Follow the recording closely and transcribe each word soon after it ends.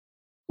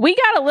We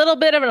got a little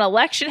bit of an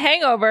election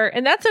hangover,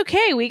 and that's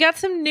okay. We got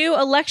some new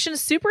election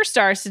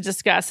superstars to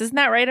discuss. Isn't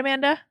that right,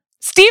 Amanda?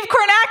 Steve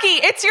Kornacki,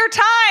 it's your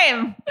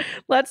time.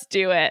 Let's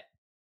do it.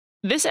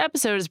 This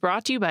episode is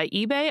brought to you by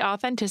eBay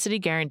Authenticity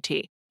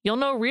Guarantee. You'll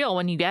know real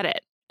when you get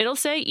it. It'll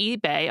say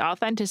eBay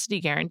Authenticity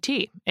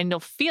Guarantee, and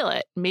you'll feel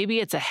it. Maybe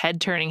it's a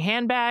head-turning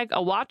handbag,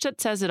 a watch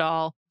that says it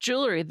all,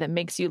 jewelry that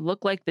makes you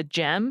look like the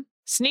gem.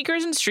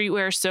 Sneakers and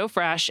streetwear so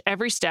fresh,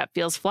 every step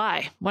feels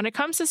fly. When it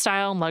comes to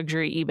style and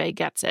luxury, eBay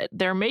gets it.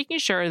 They're making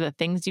sure the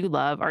things you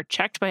love are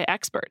checked by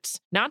experts.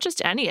 Not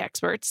just any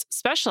experts,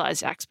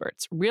 specialized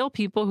experts, real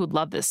people who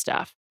love this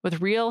stuff, with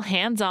real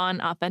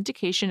hands-on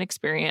authentication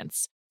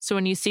experience. So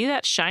when you see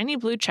that shiny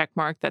blue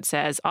checkmark that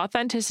says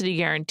Authenticity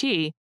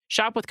Guarantee,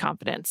 shop with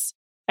confidence.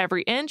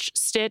 Every inch,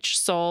 stitch,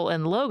 sole,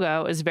 and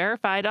logo is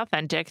verified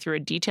authentic through a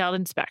detailed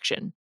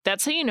inspection.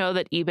 That's how you know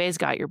that eBay's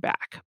got your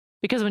back.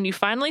 Because when you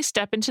finally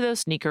step into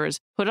those sneakers,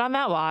 put on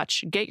that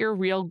watch, get your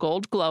real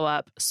gold glow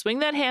up, swing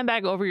that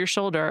handbag over your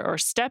shoulder, or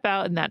step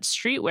out in that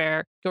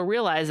streetwear, you'll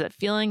realize that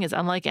feeling is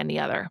unlike any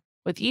other.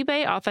 With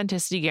eBay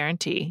Authenticity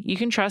Guarantee, you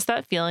can trust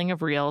that feeling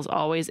of real is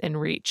always in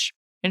reach.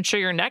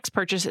 Ensure your next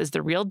purchase is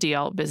the real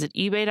deal. Visit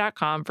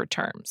ebay.com for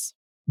terms.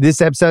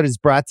 This episode is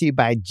brought to you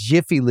by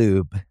Jiffy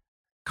Lube.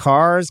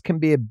 Cars can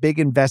be a big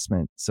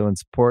investment, so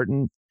it's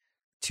important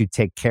to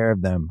take care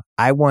of them.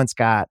 I once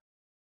got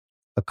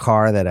a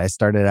car that I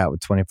started out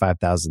with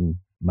 25,000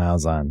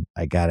 miles on.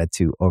 I got it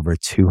to over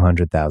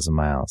 200,000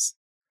 miles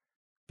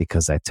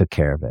because I took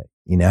care of it.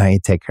 You know how you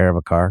take care of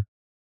a car?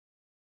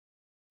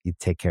 You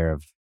take care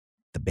of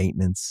the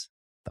maintenance,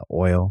 the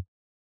oil,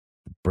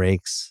 the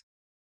brakes,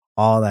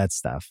 all that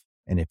stuff.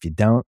 And if you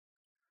don't,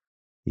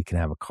 you can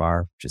have a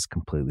car just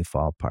completely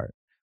fall apart.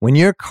 When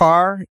your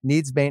car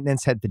needs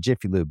maintenance, head to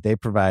Jiffy Lube. They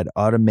provide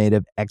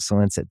automotive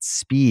excellence at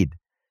speed.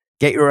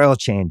 Get your oil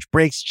change,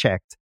 brakes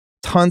checked,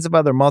 tons of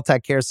other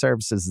multi-care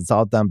services. It's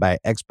all done by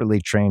expertly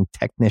trained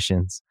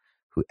technicians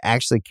who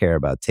actually care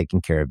about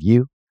taking care of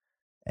you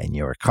and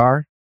your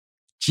car.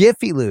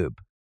 Jiffy Lube,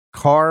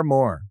 car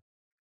more.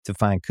 To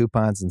find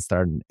coupons and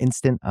start an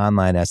instant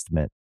online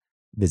estimate,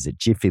 visit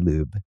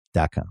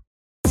jiffylube.com.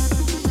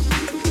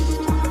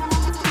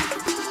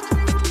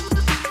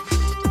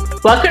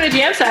 Welcome to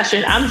Jam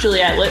Session. I'm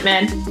Juliette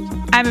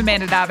Littman. I'm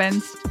Amanda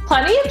Dobbins.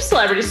 Plenty of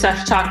celebrity stuff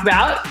to talk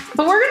about,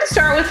 but we're going to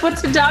start with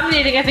what's been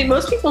dominating, I think,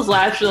 most people's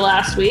lives for the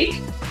last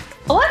week.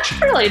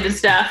 Election-related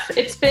stuff.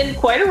 It's been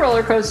quite a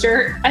roller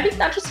coaster, I think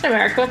not just in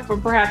America,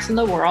 but perhaps in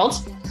the world.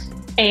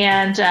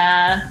 And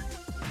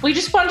we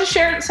just wanted to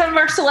share some of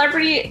our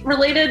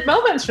celebrity-related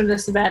moments from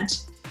this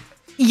event.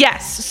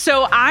 Yes.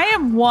 So I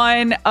am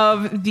one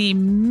of the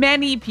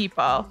many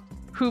people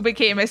who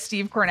became a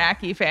Steve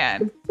Kornacki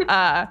fan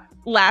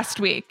last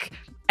week.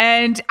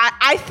 And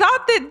I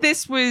thought that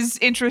this was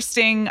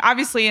interesting,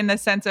 obviously, in the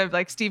sense of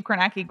like, Steve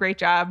Kornacki, great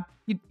job.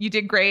 You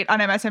did great on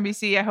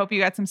MSNBC. I hope you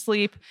got some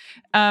sleep.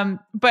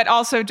 But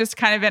also just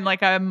kind of in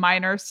like a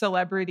minor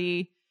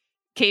celebrity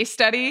case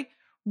study,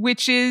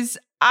 which is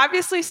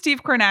obviously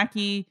Steve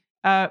Kornacki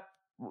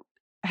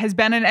has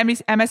been an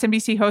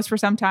MSNBC host for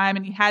some time,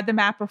 and he had the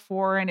map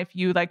before. And if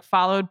you like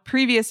followed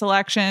previous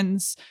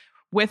elections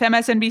with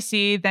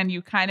MSNBC, then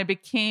you kind of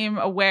became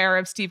aware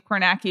of Steve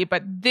Kornacki.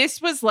 But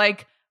this was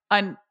like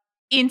an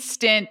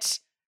instant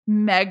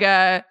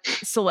mega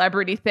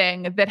celebrity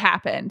thing that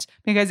happened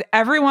because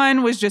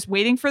everyone was just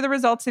waiting for the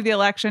results of the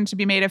election to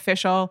be made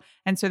official.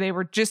 And so they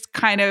were just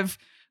kind of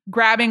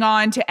grabbing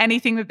on to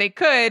anything that they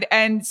could.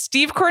 And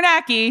Steve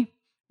Kornacki,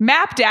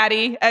 Map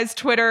Daddy, as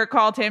Twitter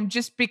called him,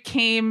 just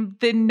became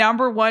the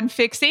number one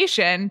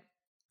fixation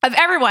of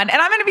everyone.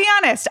 And I'm going to be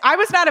honest, I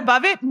was not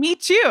above it. Me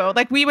too.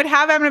 Like, we would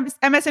have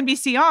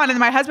MSNBC on and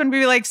my husband would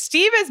be like,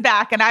 Steve is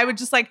back. And I would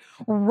just like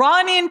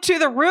run into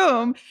the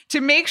room to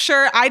make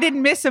sure I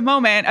didn't miss a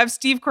moment of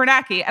Steve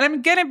Kornacki. And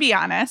I'm going to be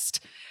honest,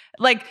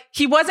 like,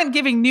 he wasn't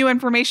giving new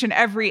information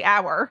every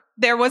hour.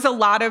 There was a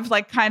lot of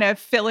like kind of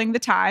filling the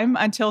time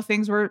until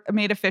things were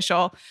made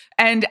official.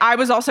 And I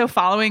was also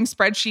following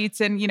spreadsheets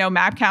and, you know,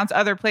 map counts,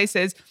 other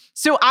places.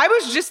 So I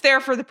was just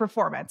there for the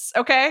performance.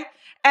 Okay.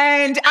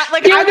 And I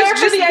was there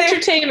just for the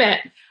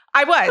entertainment.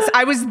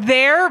 I was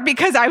there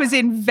because I was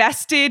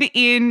invested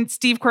in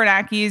Steve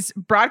Kornacki's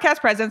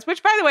broadcast presence,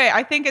 which, by the way,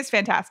 I think is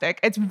fantastic.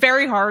 It's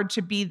very hard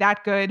to be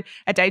that good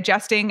at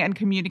digesting and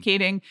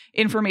communicating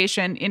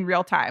information in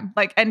real time.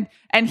 Like, and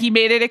he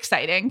made it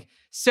exciting.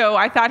 So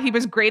I thought he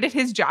was great at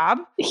his job.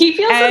 He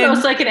feels the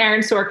most like an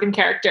Aaron Sorkin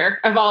character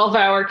of all of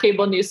our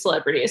cable news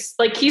celebrities.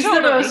 Like, he's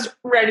the most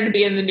ready to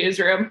be in the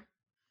newsroom.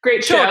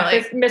 Great show.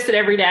 I miss it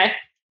every day.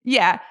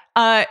 Yeah.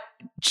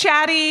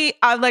 Chatty,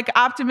 like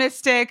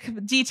optimistic,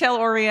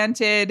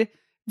 detail-oriented,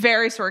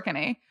 very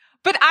Sorkin-y.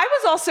 But I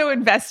was also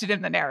invested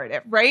in the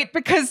narrative, right?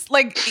 Because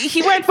like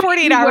he went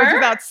 48 hours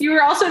without... You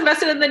were also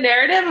invested in the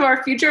narrative of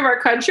our future of our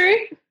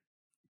country?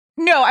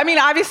 No, I mean,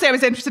 obviously I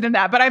was interested in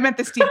that, but I meant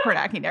the Steve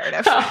Kornacki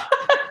narrative.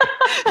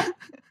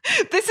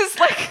 This is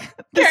like...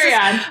 Carry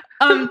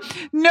on.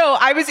 No,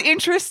 I was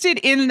interested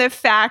in the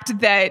fact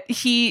that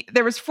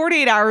there was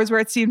 48 hours where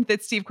it seemed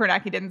that Steve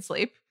Kornacki didn't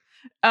sleep.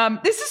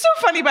 This is so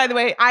funny, by the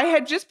way. I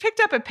had just picked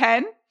up a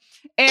pen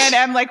and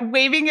I'm like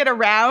waving it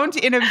around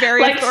in a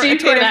very Like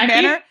authoritative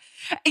manner.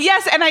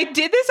 Yes, and I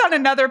did this on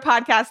another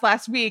podcast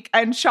last week,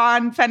 and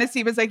Sean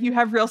Fennessy was like, "You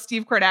have real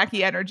Steve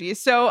Kornacki energy."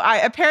 So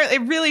apparently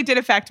it really did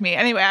affect me.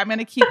 Anyway, I'm going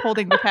to keep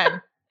holding the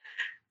pen.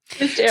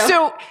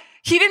 So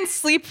he didn't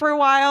sleep for a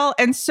while,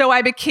 and so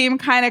I became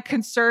kind of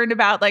concerned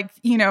about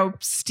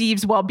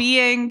Steve's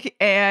well-being,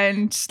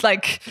 and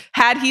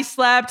had he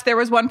slept. There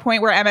was one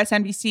point where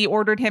MSNBC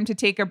ordered him to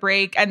take a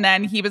break, and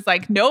then he was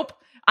like, "Nope.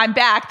 I'm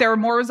back." There were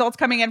more results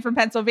coming in from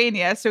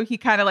Pennsylvania. So he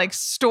kind of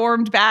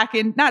stormed back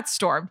and not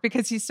stormed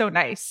because he's so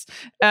nice.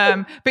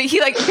 But he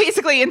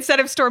basically,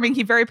 instead of storming,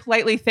 he very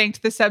politely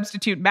thanked the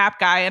substitute map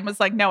guy and was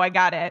like, "No, I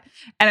got it.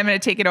 And I'm going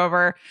to take it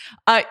over."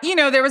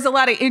 There was a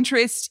lot of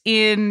interest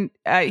in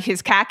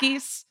his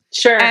khakis.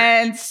 Sure.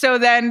 And so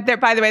then they're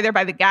by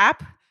the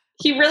Gap.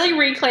 He really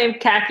reclaimed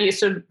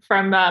khakis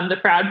from the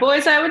Proud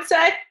Boys, I would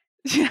say.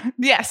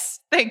 Yes,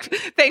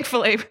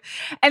 thankfully.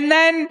 And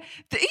then,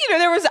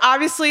 there was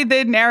obviously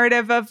the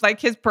narrative of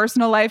his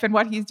personal life and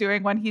what he's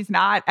doing when he's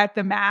not at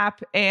the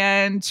Map,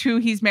 and who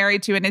he's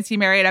married to, and is he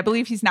married? I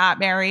believe he's not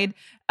married.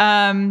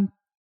 Even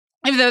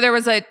though there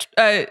was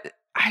a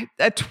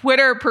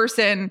Twitter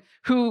person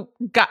who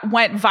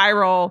went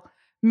viral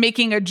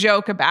making a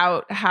joke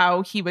about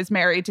how he was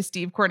married to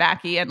Steve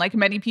Kornacki. And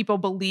many people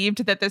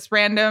believed that this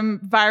random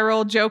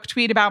viral joke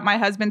tweet about my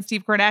husband,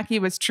 Steve Kornacki,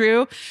 was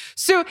true.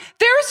 So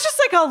there's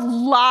just a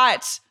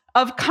lot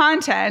of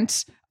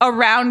content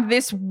around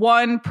this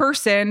one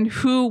person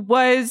who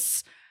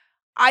was,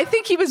 I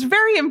think he was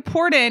very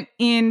important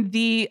in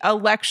the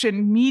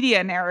election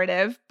media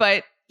narrative,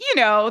 but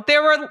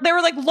there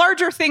were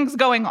larger things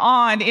going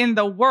on in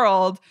the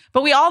world,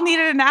 but we all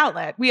needed an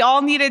outlet. We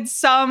all needed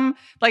some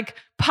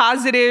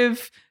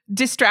positive,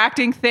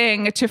 distracting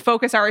thing to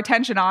focus our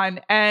attention on.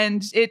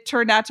 And it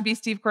turned out to be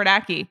Steve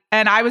Kornacki.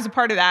 And I was a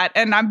part of that.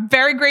 And I'm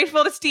very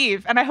grateful to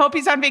Steve. And I hope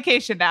he's on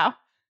vacation now.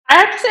 I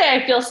have to say,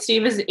 I feel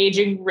Steve is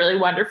aging really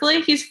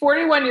wonderfully. He's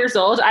 41 years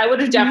old. I would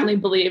have definitely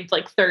believed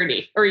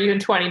 30 or even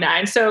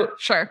 29. So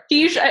sure.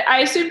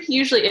 I assume he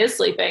usually is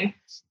sleeping.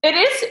 It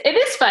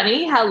is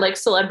funny how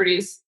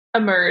celebrities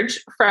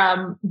emerge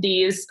from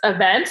these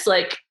events.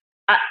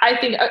 I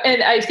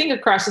think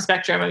across the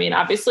spectrum. I mean,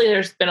 obviously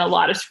there's been a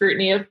lot of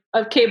scrutiny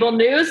of cable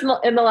news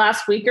in the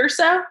last week or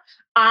so.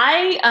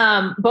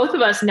 Both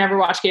of us never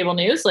watch cable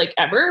news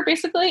ever,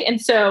 basically. And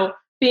so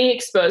being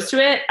exposed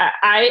to it,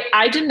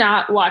 I did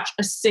not watch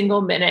a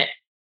single minute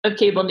of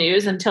cable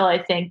news until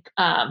I think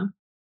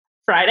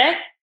Friday.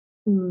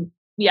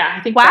 Yeah,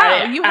 I think wow,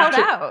 Friday. You held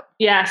out.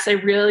 Yes, I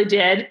really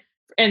did.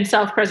 And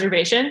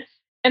self-preservation.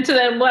 And so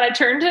then when I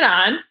turned it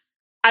on,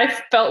 I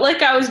felt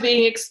like I was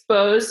being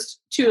exposed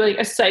to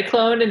a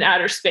cyclone in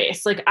outer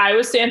space. I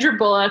was Sandra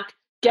Bullock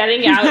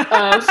getting out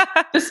of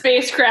the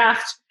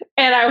spacecraft,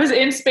 and I was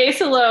in space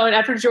alone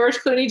after George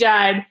Clooney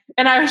died.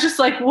 And I was just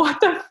like,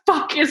 what the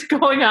fuck is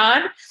going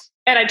on?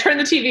 And I turned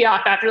the TV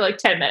off after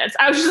 10 minutes.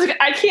 I was just like,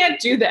 I can't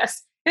do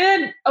this. And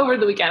then over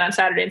the weekend on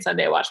Saturday and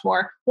Sunday, I watched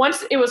more.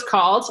 Once it was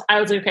called,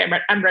 I was like, okay,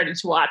 I'm ready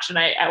to watch, and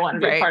I want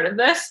to be a part of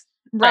this.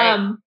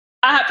 Right.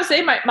 I have to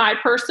say my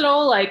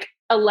personal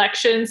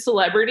election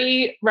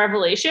celebrity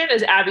revelation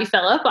is Abby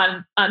Phillip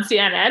on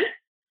CNN.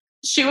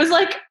 She was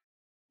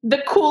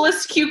the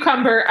coolest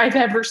cucumber I've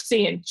ever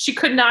seen. She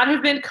could not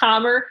have been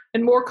calmer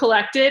and more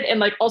collected,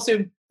 and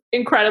also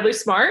incredibly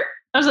smart.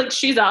 I was like,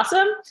 she's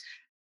awesome.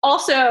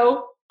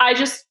 Also, I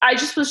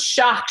just was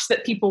shocked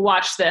that people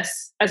watch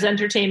this as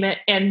entertainment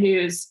and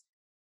news,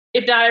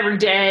 if not every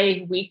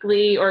day,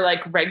 weekly, or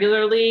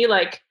regularly.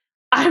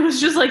 I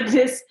was just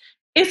this.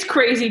 It's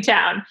crazy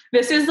town.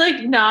 This is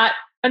not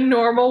a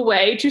normal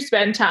way to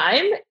spend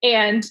time.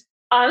 And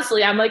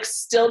honestly, I'm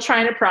still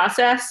trying to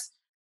process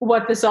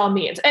what this all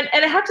means. And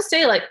I have to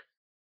say,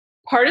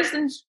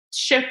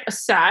 partisanship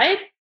aside,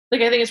 I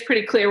think it's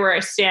pretty clear where I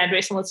stand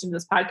based on listening to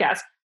this podcast.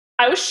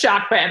 I was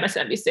shocked by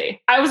MSNBC.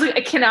 I was like,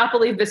 I cannot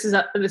believe this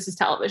is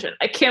television.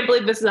 I can't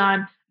believe this is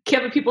on. I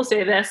can't believe people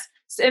say this.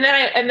 And then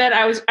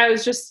I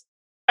went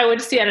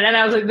to CNN and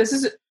I was like, this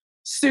is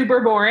super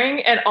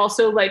boring and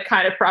also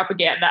kind of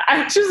propaganda.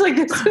 I was just like,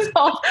 this is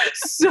all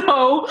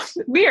so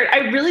weird. I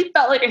really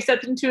felt like I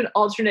stepped into an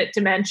alternate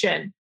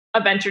dimension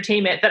of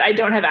entertainment that I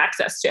don't have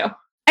access to.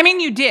 I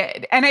mean, you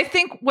did. And I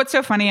think what's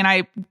so funny, and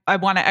I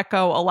want to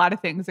echo a lot of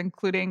things,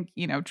 including,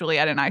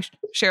 Juliette and I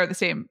share the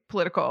same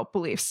political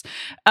beliefs.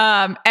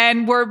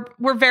 And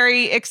we're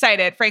very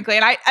excited, frankly.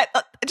 And I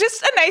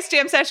just a nice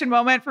jam session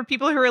moment for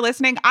people who are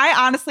listening.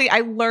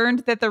 I learned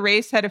that the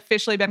race had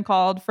officially been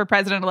called for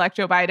President-elect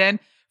Joe Biden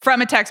from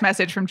a text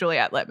message from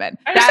Juliette Littman.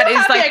 I'm so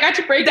happy I got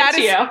to break it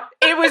to you.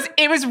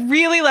 It was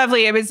really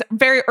lovely. It was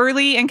very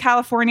early in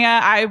California.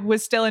 I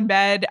was still in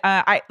bed.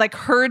 I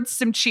heard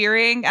some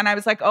cheering and I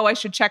was like, oh, I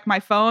should check my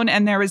phone.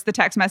 And there was the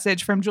text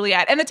message from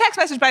Juliette. And the text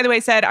message, by the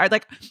way, said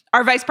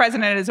our vice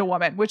president is a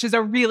woman, which is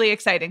a really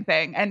exciting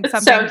thing and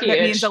something that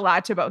means a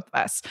lot to both of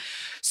us.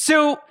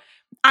 So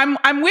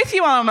I'm with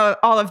you on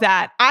all of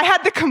that. I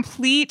had the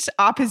complete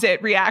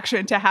opposite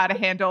reaction to how to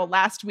handle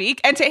last week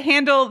and to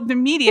handle the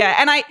media.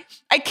 And I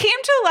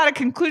came to a lot of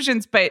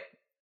conclusions, but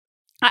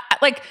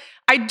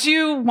I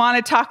do want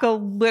to talk a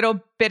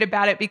little bit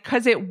about it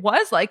because it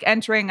was like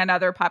entering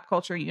another pop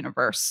culture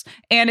universe.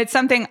 And it's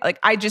something like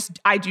I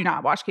do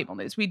not watch cable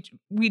news.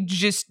 We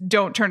just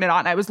don't turn it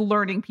on. I was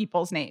learning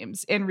people's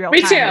names in real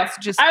time. Me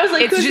too. I was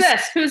like, who's just,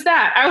 this? Who's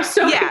that? I was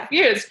so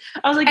confused.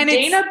 I was like, and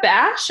Dana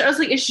Bash? I was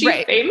like, is she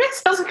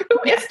famous? I was like,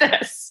 who is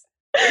this?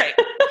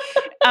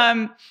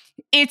 Right.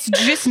 It's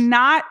just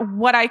not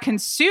what I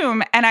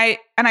consume. And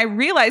I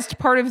realized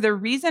part of the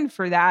reason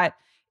for that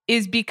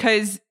is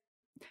because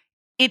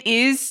it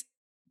is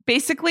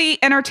basically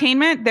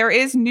entertainment. There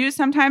is news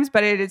sometimes,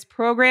 but it is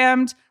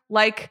programmed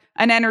like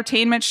an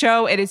entertainment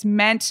show. It is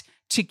meant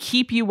to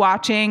keep you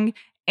watching,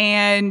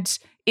 and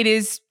it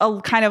is a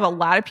kind of a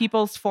lot of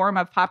people's form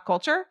of pop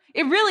culture.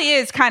 It really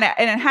is kind of,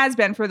 and it has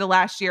been for the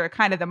last year,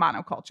 kind of the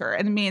monoculture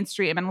and the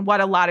mainstream and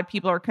what a lot of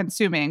people are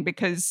consuming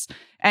because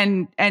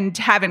and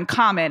have in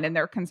common in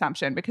their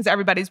consumption because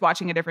everybody's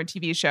watching a different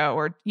TV show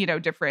or,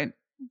 different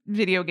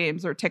video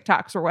games or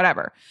TikToks or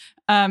whatever.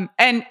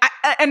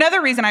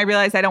 Another reason I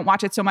realized I don't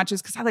watch it so much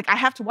is because I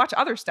have to watch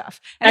other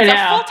stuff. And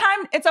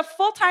it's a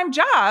full-time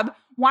job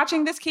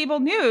watching this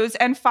cable news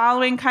and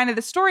following kind of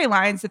the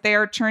storylines that they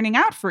are churning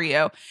out for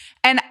you.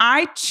 And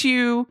I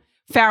too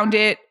found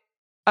it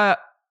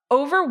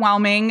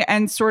overwhelming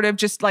and sort of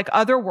just like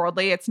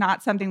otherworldly. It's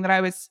not something that I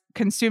was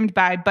consumed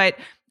by, but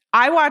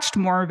I watched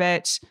more of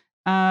it.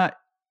 I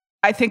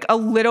think a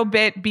little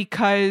bit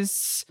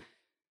because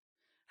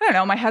I don't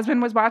know, my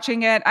husband was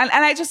watching it and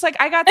I just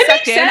I got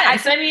sucked in.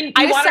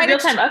 I wanted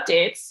real-time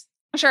updates.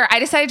 Sure. I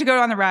decided to go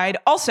on the ride.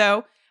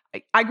 Also,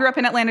 I grew up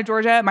in Atlanta,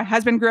 Georgia. My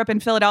husband grew up in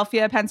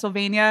Philadelphia,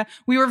 Pennsylvania.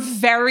 We were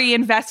very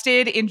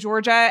invested in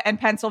Georgia and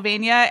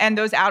Pennsylvania and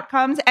those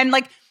outcomes. And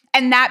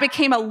that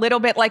became a little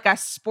bit like a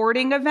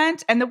sporting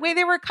event. And the way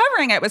they were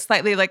covering it was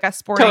slightly like a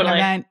sporting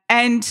event.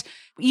 And,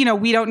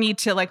 we don't need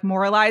to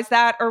moralize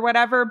that or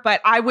whatever,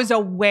 but I was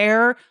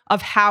aware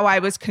of how I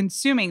was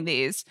consuming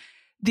these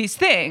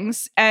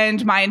things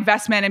and my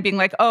investment and being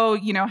like, oh,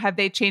 have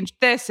they changed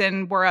this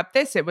and we're up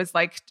this? It was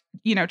like,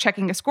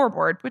 checking a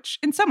scoreboard, which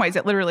in some ways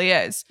it literally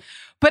is.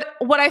 But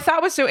what I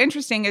thought was so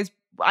interesting is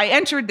I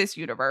entered this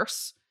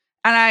universe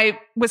and I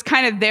was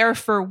kind of there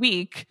for a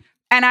week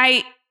and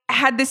I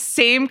had the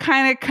same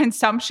kind of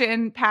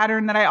consumption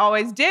pattern that I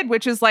always did,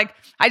 which is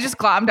I just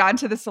glommed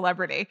onto the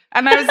celebrity.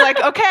 And I was like,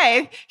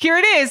 okay, here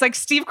it is.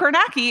 Steve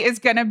Kornacki is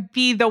going to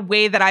be the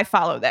way that I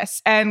follow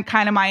this and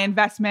kind of my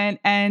investment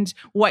and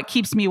what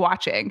keeps me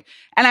watching.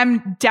 And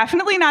I'm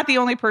definitely not the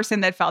only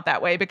person that felt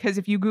that way because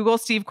if you Google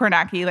Steve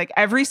Kornacki,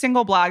 every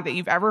single blog that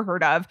you've ever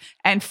heard of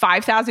and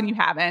 5,000 you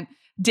haven't,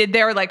 did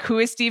their who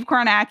is Steve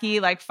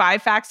Kornacki,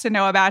 5 facts to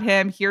know about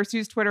him. Here's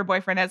whose Twitter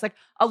boyfriend is.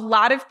 A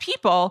lot of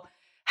people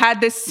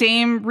had the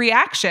same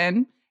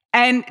reaction.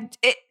 And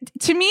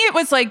to me, it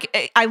was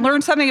I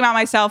learned something about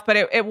myself, but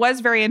it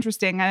was very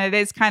interesting. And it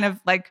is kind of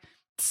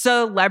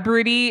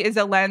celebrity is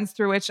a lens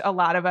through which a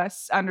lot of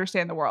us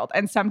understand the world.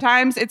 And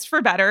sometimes it's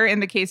for better in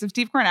the case of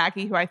Steve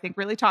Kornacki, who I think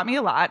really taught me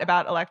a lot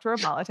about electoral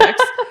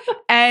politics.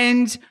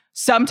 And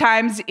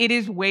sometimes it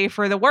is way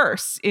for the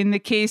worse in the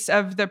case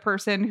of the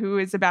person who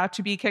is about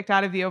to be kicked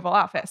out of the Oval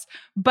Office.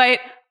 But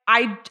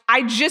I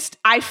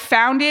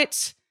found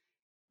it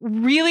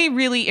really,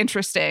 really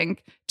interesting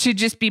to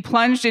just be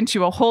plunged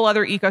into a whole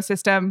other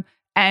ecosystem.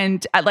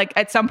 And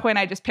at some point,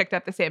 I just picked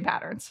up the same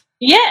patterns.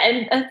 Yeah.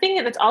 And I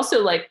think that's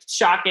also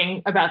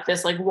shocking about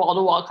this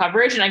wall-to-wall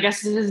coverage. And I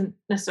guess this isn't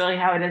necessarily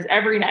how it is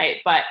every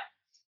night, but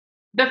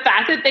the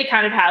fact that they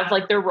kind of have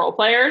their role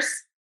players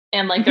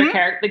and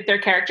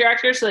their character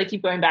actors. So they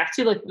keep going back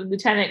to the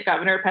Lieutenant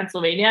Governor of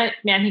Pennsylvania,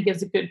 man, he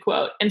gives a good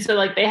quote. And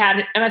so they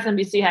had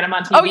MSNBC had him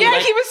on TV. Oh yeah,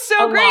 he was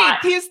so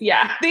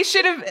great. They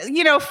should have,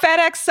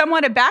 FedEx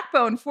someone a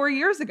backbone 4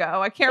 years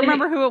ago. I can't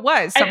remember who it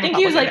was. I think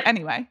he was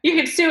anyway, you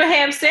could sue a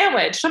ham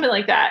sandwich, something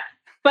like that.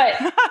 But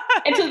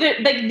and so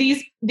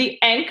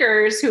the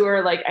anchors who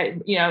are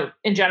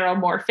in general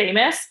more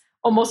famous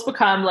almost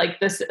become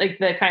this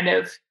the kind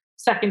of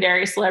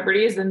secondary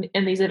celebrities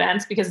in these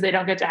events because they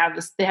don't get to have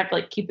this. They have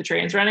to keep the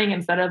trains running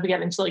instead of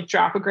getting to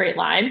drop a great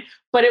line.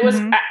 But it was,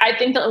 I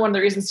think that one of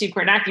the reasons Steve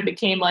Kornacki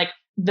became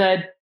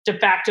the de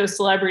facto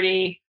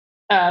celebrity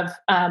of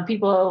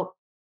people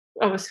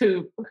of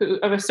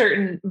a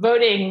certain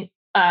voting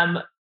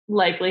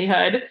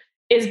likelihood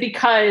is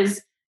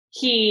because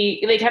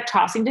they kept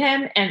tossing to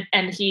him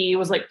and he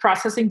was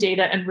processing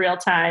data in real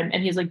time.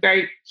 And he's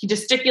he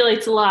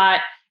gesticulates a lot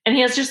and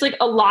he has just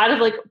a lot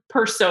of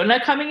persona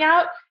coming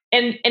out.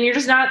 And you're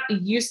just not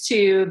used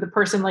to the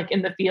person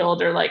in the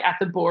field or at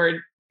the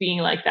board being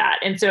like that.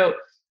 And so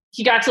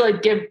he got to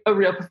give a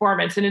real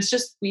performance and it's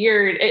just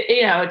weird.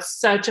 It's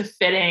such a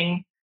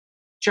fitting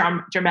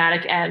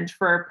dramatic end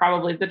for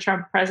probably the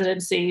Trump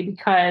presidency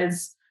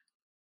because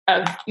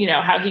of,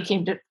 how he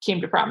came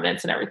to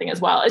prominence and everything as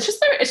well.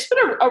 It's been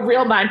a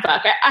real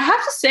mindfuck. I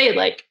have to say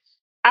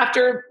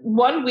after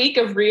 1 week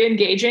of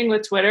re-engaging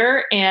with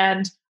Twitter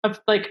and of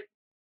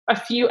a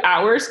few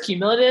hours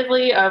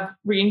cumulatively of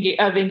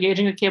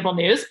engaging with cable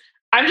news,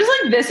 I'm just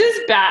like, this is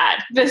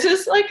bad. This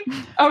is like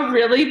a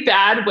really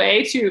bad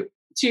way to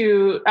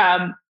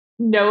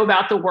know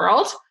about the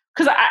world.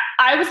 Because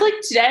I was like,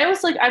 today I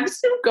was like, I'm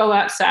just gonna go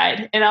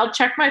outside and I'll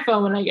check my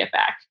phone when I get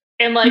back.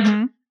 And like,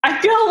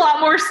 I feel a lot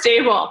more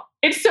stable.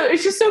 It's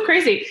just so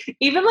crazy.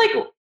 Even like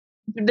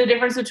the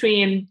difference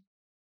between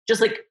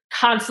just like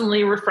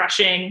constantly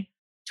refreshing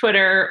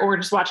Twitter or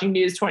just watching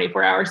news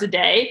 24 hours a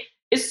day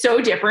is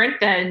so different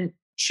than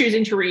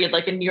choosing to read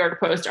like a New York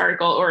Post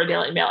article or a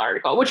Daily Mail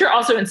article, which are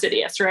also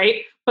insidious,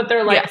 right? But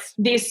they're like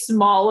these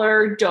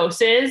smaller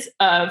doses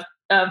of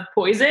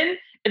poison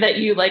that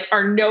you like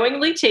are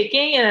knowingly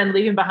taking and then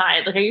leaving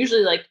behind. Like I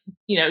usually like,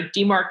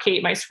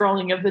 demarcate my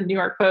scrolling of the New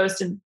York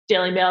Post and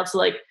Daily Mail to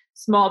like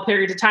small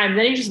periods of time. And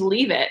then you just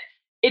leave it.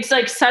 It's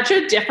like such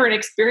a different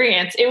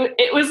experience.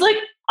 It was like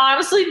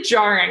honestly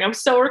jarring. I'm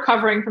still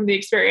recovering from the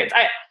experience.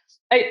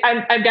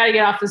 I've got to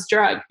get off this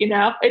drug.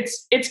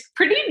 It's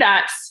pretty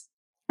nuts.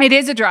 It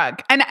is a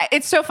drug. And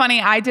it's so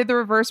funny. I did the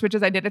reverse, which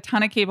is I did a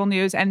ton of cable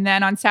news. And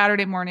then on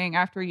Saturday morning,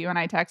 after you and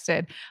I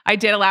texted, I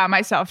did allow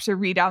myself to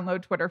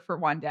re-download Twitter for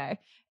one day.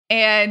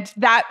 And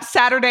that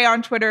Saturday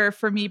on Twitter,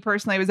 for me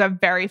personally, was a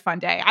very fun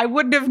day. I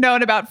wouldn't have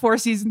known about Four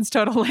Seasons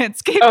Total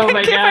Landscape oh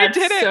my if God, I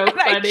didn't. so and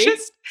funny.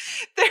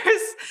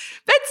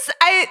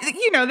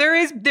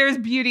 There's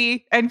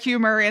beauty and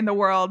humor in the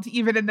world,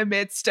 even in the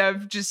midst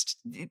of just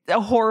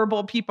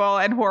horrible people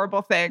and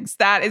horrible things.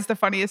 That is the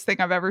funniest thing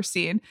I've ever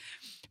seen.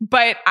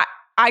 But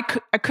I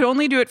could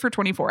only do it for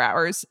 24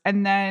 hours.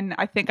 And then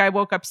I think I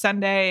woke up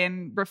Sunday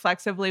and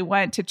reflexively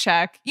went to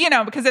check,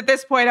 because at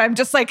this point I'm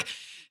just like,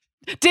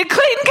 did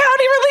Clayton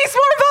County release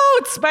more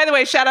votes? By the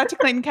way, shout out to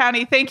Clayton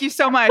County. Thank you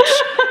so much.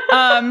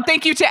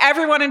 Thank you to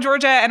everyone in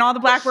Georgia and all the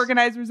Black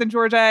organizers in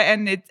Georgia.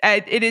 And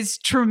it is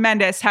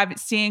tremendous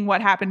seeing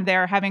what happened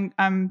there, having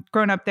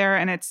grown up there.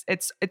 And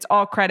it's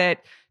all credit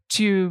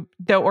to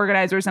the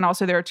organizers. And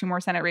also there are 2 more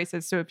Senate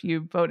races. So if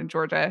you vote in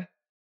Georgia,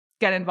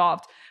 get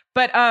involved.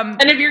 But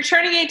and if you're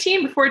turning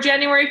 18 before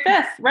January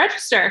 5th,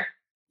 register.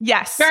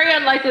 Yes. Very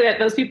unlikely that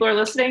those people are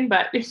listening,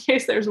 but in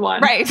case there's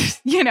one. Right.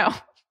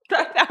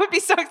 That would be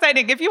so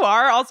exciting. If you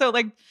are, also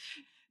like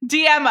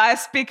DM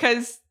us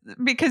because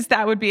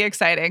that would be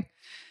exciting.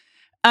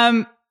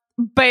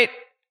 But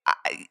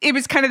it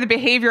was kind of the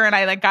behavior, and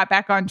I like got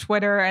back on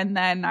Twitter, and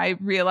then I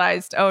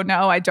realized, oh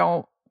no, I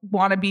don't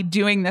want to be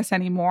doing this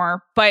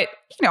anymore. But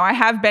I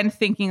have been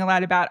thinking a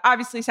lot about.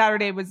 Obviously,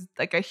 Saturday was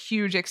like a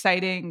huge,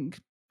 exciting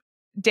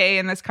day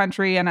in this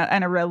country, and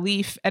a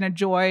relief and a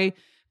joy.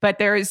 But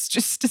there is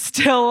just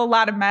still a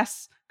lot of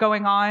mess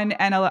going on,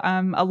 and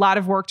a lot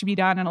of work to be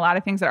done, and a lot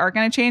of things that are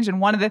going to change. And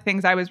one of the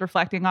things I was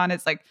reflecting on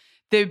is like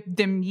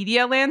the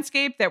media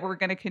landscape that we're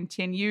going to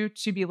continue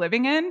to be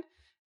living in,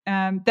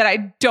 that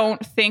I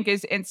don't think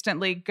is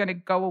instantly going to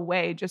go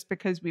away just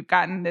because we've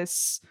gotten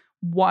this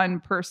one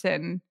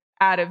person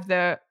out of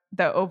the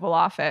Oval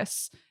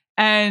Office.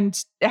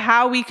 And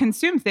how we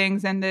consume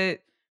things, and the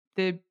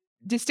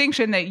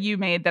distinction that you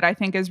made that I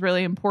think is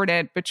really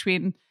important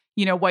between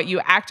what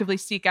you actively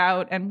seek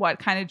out and what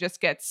kind of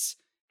just gets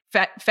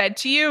fed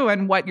to you,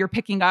 and what you're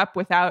picking up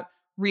without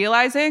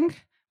realizing,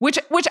 which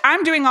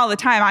I'm doing all the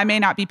time. I may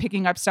not be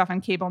picking up stuff on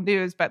cable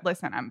news, but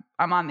listen,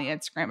 I'm on the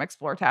Instagram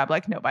Explore tab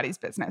like nobody's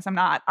business. I'm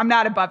not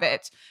above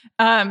it.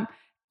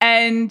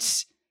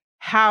 And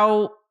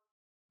how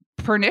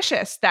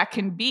pernicious that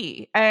can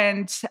be,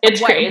 and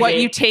what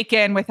you take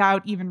in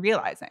without even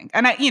realizing.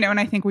 And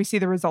I think we see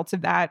the results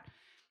of that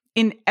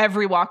in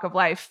every walk of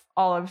life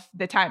all of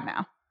the time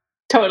now.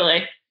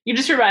 Totally. You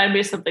just reminded me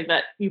of something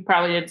that you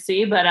probably didn't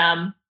see, but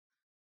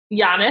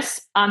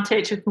Giannis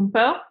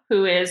Antetokounmpo,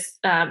 who is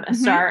a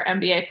star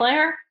NBA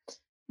player,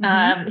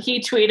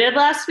 he tweeted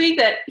last week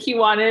that he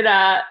wanted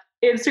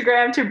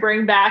Instagram to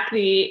bring back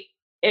the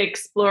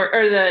Explore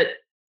or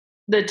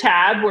the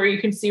tab where you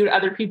can see what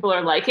other people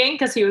are liking,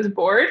 because he was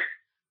bored.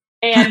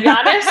 And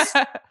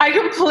Giannis, I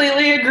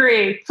completely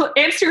agree.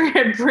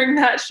 Instagram, bring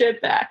that shit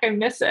back. I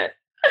miss it.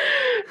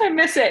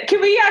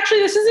 Can we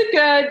this is a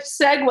good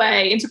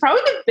segue into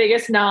probably the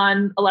biggest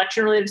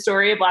non-election related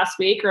story of last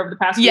week or of the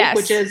past week,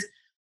 which is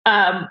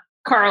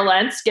Carl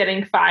Lentz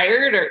getting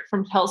fired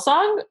from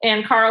Hillsong.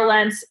 And Carl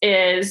Lentz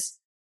is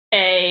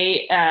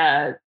a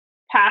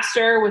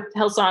pastor with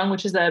Hillsong,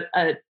 which is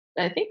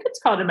I think it's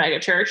called a mega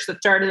church that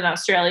started in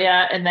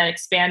Australia and then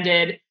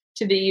expanded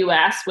to the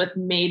US with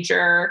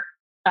major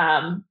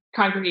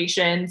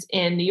congregations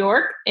in New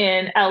York,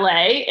 in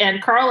LA.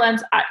 And Carl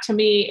Lentz, to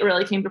me,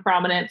 really came to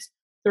prominence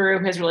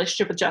through his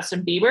relationship with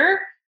Justin Bieber,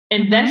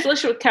 and then his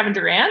relationship with Kevin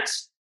Durant,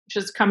 which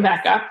has come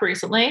back up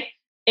recently.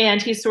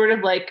 And he's sort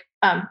of like,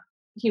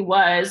 he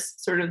was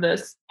sort of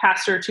this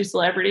pastor to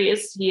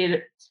celebrities.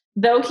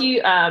 Though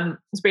he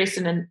was based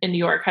in New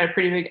York, had a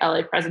pretty big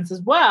LA presence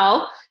as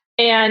well.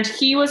 And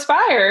he was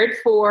fired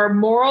for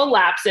moral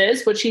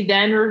lapses, which he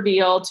then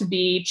revealed to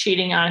be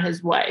cheating on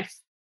his wife.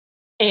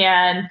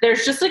 And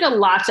there's just like a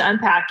lot to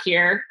unpack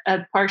here,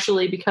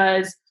 partially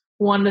because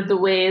one of the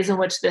ways in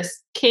which this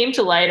came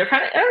to light, or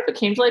kind of, I don't know if it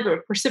came to light, but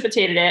it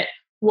precipitated it,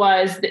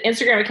 was the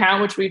Instagram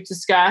account, which we've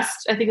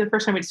discussed. I think the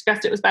first time we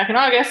discussed it was back in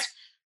August.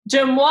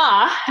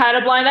 Demois had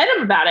a blind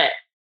item about it.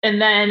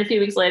 And then a few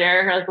weeks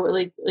later, or like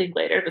a week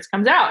later, this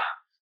comes out.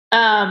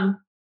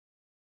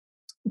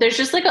 There's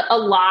just like a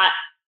lot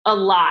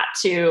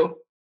to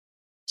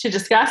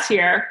discuss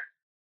here.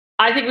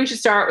 I think we should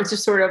start with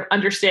just sort of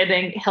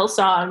understanding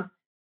Hillsong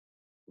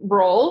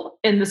role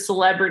in the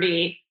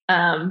celebrity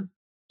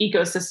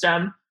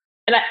ecosystem.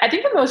 And I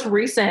think the most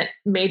recent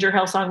major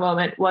Hillsong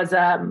moment was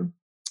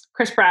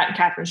Chris Pratt and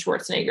Katherine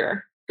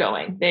Schwarzenegger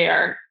going. They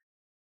are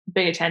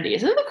big attendees. I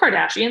think the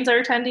Kardashians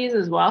are attendees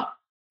as well.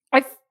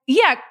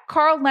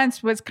 Carl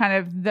Lentz was kind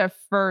of the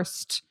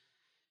first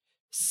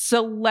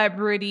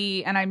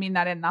celebrity, and I mean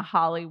that in the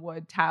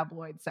Hollywood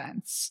tabloid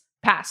sense,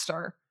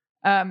 pastor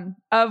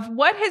of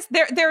what has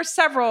there are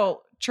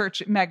several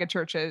mega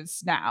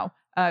churches now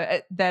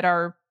that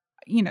are,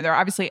 they're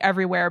obviously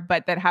everywhere,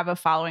 but that have a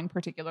following,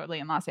 particularly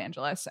in Los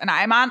Angeles. And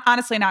I'm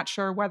honestly not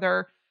sure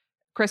whether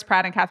Chris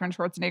Pratt and Katherine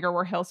Schwarzenegger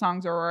were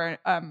Hillsongs or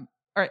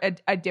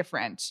a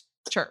different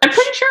church.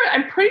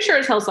 I'm pretty sure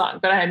it's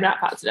Hillsong, but I am not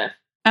positive.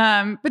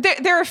 But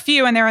there are a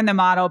few, and they're in the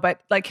model,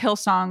 but like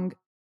Hillsong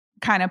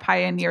kind of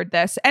pioneered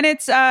this, and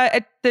it's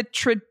the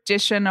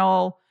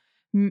traditional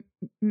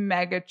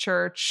mega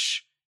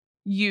church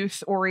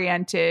youth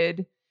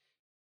oriented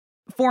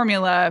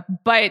formula,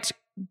 but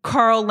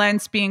Carl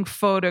Lentz being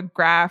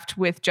photographed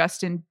with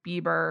Justin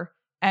Bieber,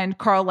 and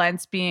Carl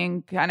Lentz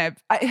being kind of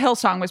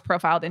Hillsong was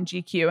profiled in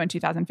GQ in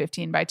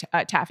 2015 by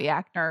Taffy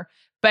Ackner,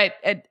 but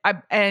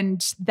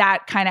and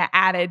that kind of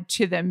added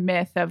to the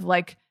myth of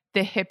like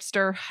the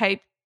hipster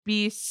hype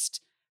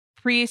beast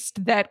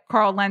priest that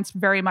Carl Lentz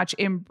very much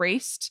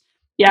embraced.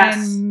 Yes.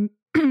 And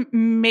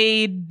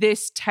made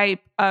this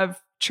type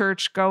of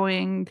church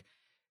going,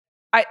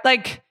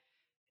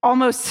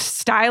 almost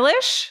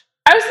stylish.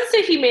 I was going to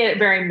say he made it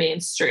very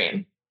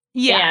mainstream.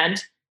 Yeah.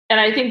 And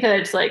I think that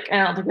it's like,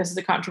 I don't think this is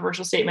a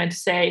controversial statement to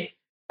say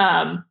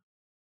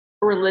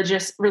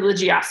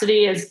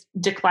religiosity is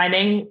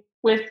declining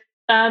with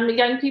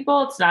young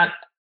people. It's not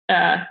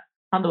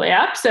on the way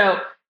up. So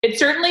it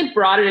certainly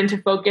brought it into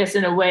focus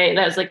in a way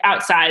that is like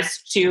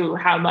outsized to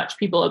how much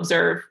people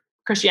observe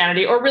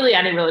Christianity, or really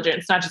any religion.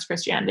 It's not just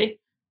Christianity,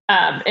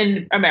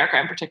 in America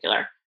in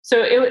particular.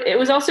 So it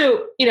was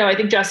also, I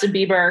think Justin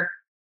Bieber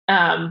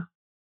has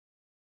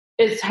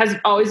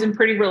always been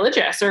pretty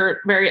religious,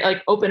 or very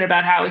like open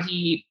about how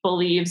he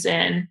believes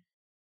in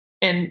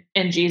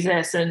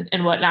Jesus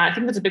and whatnot. I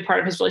think that's a big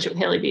part of his relationship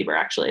with Hailey Bieber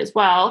actually as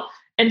well.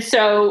 And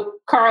so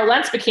Carl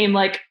Lentz became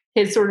like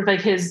his sort of like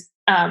his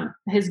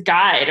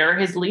guide or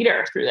his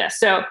leader through this.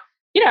 So,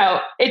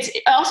 it's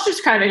also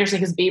just kind of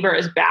interesting because Bieber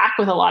is back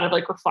with a lot of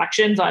like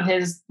reflections on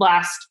his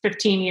last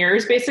 15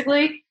 years,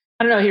 basically.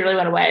 I don't know, he really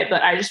went away,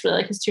 but I just really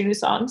like his 2 new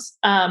songs.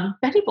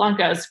 Benny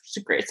Blanco is just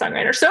a great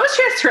songwriter. So is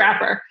Chance the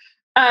Rapper.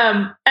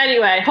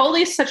 Anyway,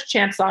 Holy is such a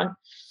Chance song.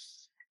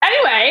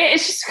 Anyway,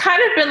 it's just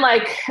kind of been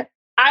like,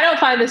 I don't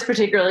find this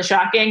particularly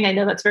shocking. I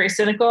know that's very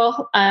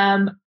cynical.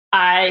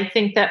 I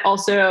think that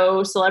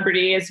also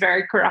celebrity is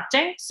very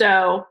corrupting.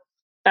 So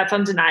that's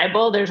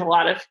undeniable. There's a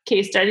lot of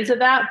case studies of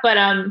that. But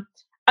I'm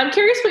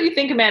curious what you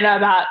think, Amanda,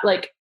 about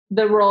like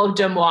the role of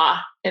Demois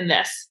in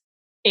this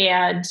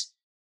and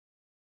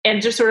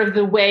just sort of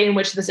the way in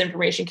which this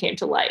information came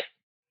to light.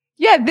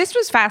 Yeah, this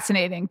was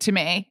fascinating to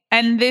me.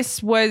 And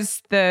this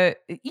was I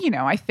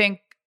think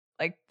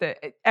like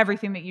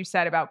everything that you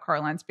said about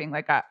Carl Lentz being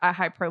like a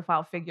high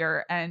profile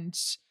figure. And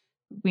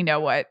we know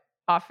what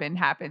often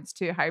happens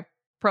to high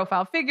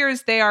profile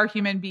figures. They are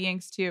human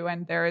beings too.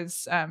 And there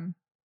is,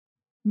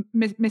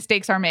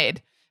 mistakes are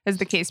made, as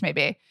the case may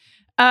be.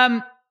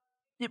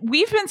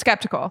 We've been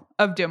skeptical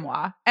of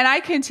Demois, and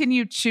I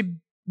continue to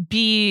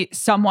be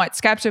somewhat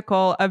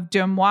skeptical of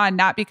Demois,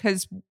 not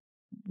because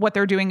what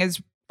they're doing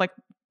is like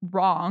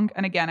wrong.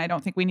 And again, I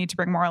don't think we need to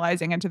bring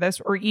moralizing into this,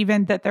 or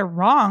even that they're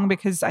wrong,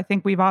 because I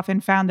think we've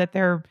often found that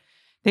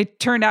they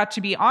turned out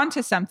to be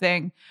onto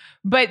something,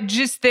 but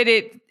just that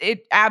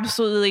it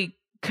absolutely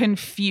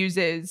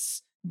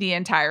confuses the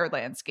entire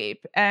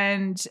landscape,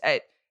 and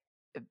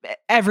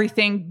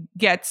everything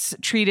gets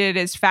treated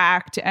as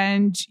fact.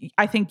 And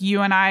I think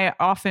you and I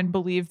often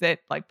believe that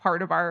like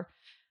part of our,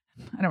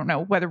 I don't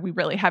know whether we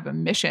really have a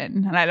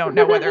mission, and I don't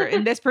know whether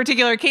in this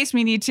particular case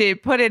we need to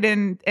put it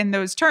in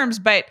those terms,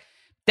 but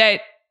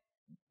that,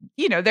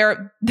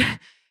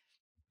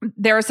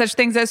 there are such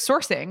things as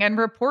sourcing and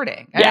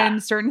reporting,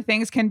 and certain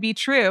things can be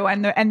true.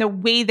 And the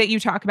way that you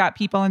talk about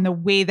people and the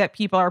way that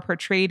people are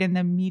portrayed in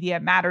the media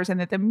matters,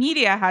 and that the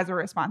media has a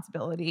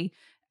responsibility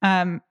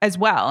as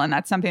well. And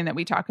that's something that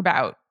we talk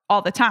about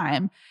all the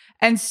time.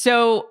 And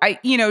so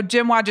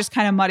Demois just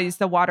kind of muddies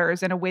the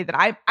waters in a way that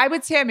I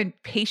would say I'm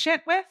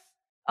impatient with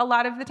a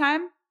lot of the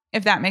time,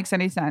 if that makes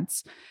any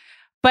sense.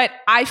 But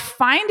I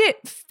find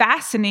it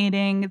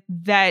fascinating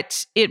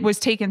that it was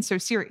taken so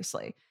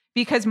seriously,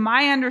 because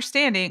my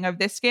understanding of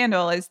this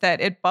scandal is that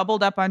it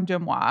bubbled up on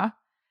Demois,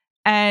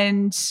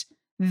 and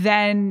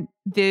then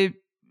the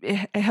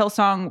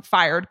Hillsong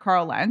fired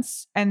Carl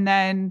Lentz, and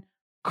then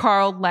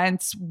Carl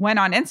Lentz went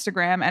on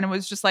Instagram and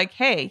was just like,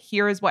 hey,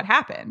 here is what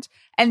happened.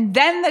 And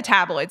then the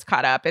tabloids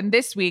caught up. And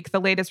this week,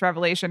 the latest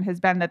revelation has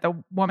been that the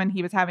woman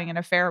he was having an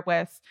affair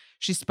with,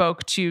 she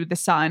spoke to The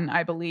Sun,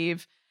 I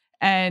believe.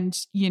 And,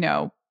 you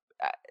know,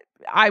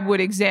 I would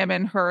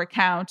examine her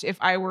account if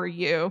I were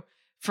you,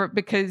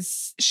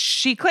 because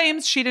she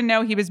claims she didn't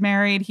know he was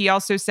married. He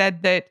also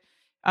said that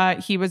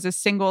he was a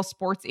single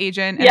sports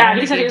agent. Yeah,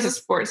 he said he was a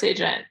sports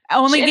agent.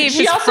 Only gave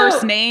his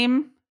first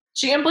name.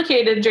 She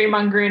implicated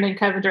Draymond Green and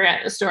Kevin Durant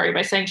in the story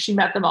by saying she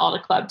met them all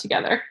at a club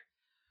together.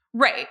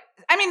 Right.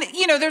 I mean,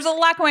 you know, there's a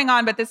lot going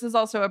on, but this is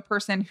also a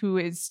person who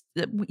is,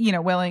 you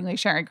know, willingly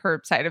sharing her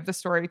side of the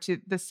story to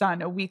The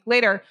Sun a week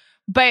later.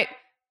 But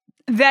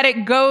that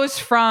it goes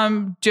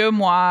from deux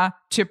mois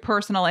to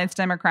personal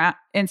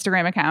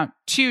Instagram account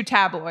to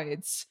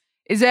tabloids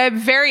is a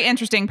very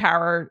interesting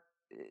power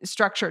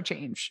structure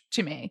change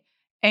to me.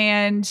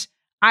 And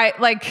I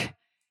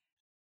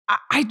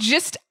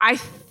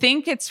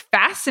think it's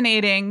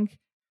fascinating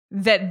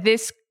that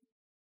this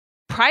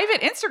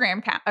private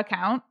Instagram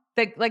account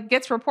that like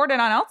gets reported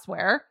on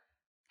elsewhere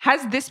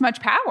has this much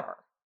power.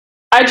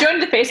 I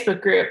joined the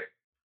Facebook group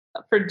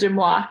for deux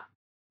mois,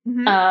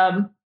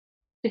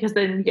 because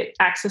then you get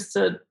access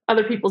to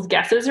other people's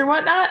guesses or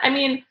whatnot. I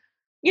mean,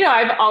 you know,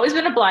 I've always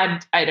been a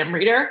blind item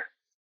reader,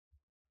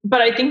 but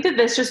I think that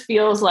this just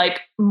feels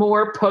like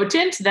more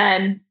potent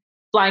than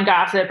Blind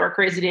Gossip or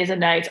Crazy Days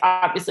and Nights,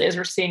 obviously, as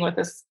we're seeing with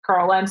this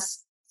Carl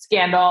Lentz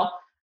scandal.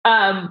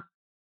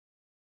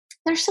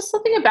 There's just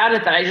something about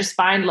it that I just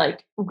find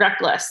like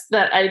reckless,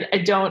 that I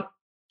don't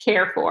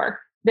care for.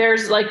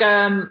 There's like, you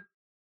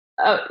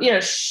know,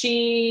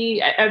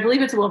 I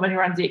believe it's a woman who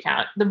runs the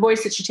account. The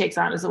voice that she takes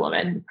on is a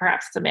woman,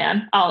 perhaps it's a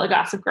man, a la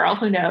Gossip Girl,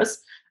 who knows?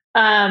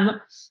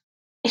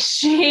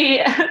 She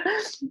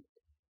has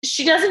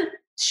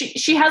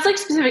like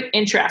specific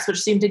interests, which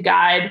seem to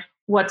guide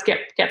what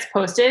gets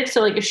posted.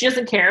 So like if she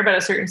doesn't care about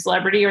a certain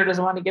celebrity or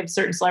doesn't want to give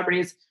certain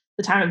celebrities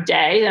the time of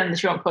day, then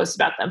she won't post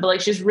about them. But like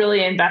she's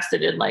really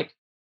invested in like,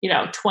 you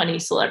know, 20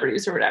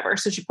 celebrities or whatever.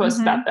 So she posts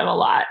about them a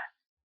lot.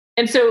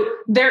 And so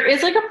there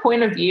is like a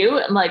point of view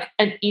and like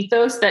an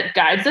ethos that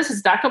guides this.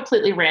 It's not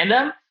completely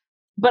random,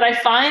 but I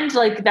find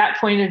like that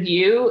point of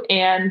view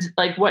and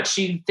like what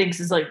she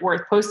thinks is like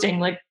worth posting,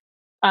 like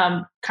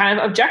kind of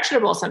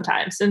objectionable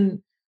sometimes.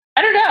 And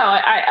I don't know.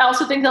 I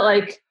also think that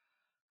like,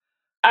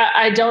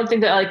 I don't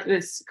think that like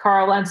this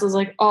Carl Lentz is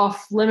like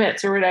off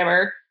limits or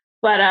whatever,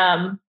 but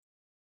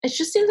it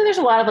just seems that there's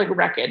a lot of like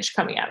wreckage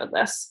coming out of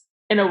this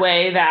in a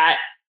way that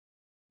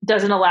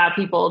doesn't allow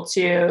people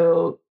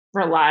to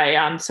rely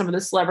on some of the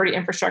celebrity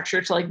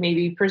infrastructure to like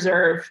maybe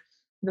preserve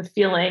the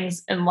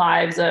feelings and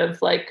lives of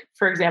like,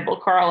 for example,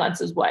 Carl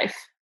Lentz's wife.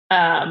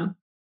 I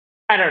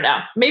don't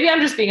know. Maybe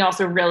I'm just being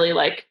also really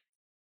like,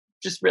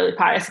 just really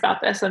pious about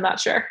this. I'm not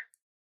sure.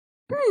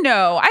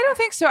 No, I don't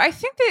think so. I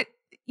think that,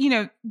 you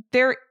know,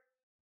 there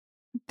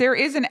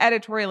is an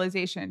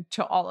editorialization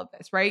to all of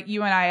this, right?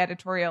 You and I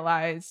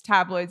editorialize,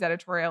 tabloids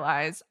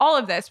editorialize, all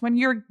of this. When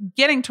you're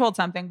getting told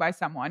something by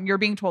someone, you're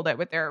being told it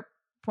with their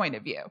point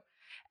of view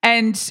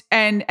and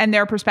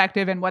their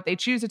perspective and what they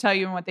choose to tell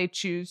you and what they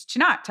choose to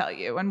not tell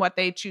you and what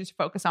they choose to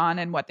focus on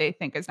and what they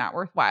think is not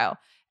worthwhile.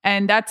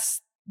 And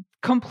that's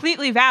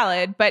completely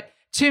valid. But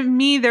to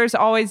me, there's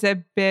always a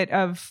bit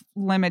of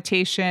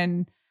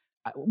limitation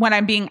when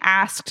I'm being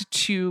asked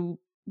to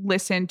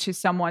listen to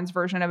someone's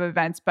version of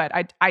events, but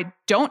I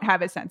don't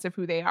have a sense of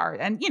who they are.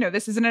 And, you know,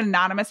 this is an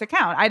anonymous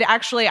account.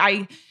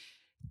 I,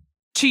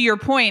 to your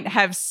point,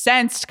 have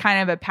sensed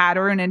kind of a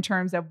pattern in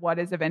terms of what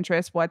is of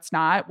interest, what's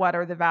not, what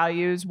are the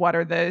values, what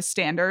are the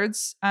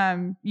standards.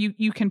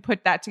 You can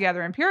put that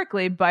together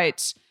empirically,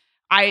 but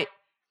I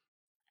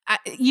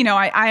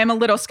am a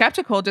little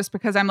skeptical just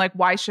because I'm like,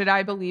 why should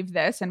I believe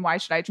this? And why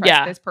should I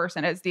trust this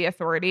person as the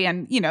authority?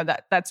 And, you know,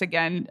 that's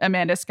again,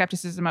 Amanda's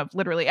skepticism of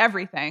literally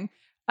everything.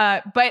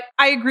 But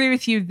I agree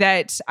with you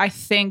that I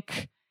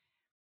think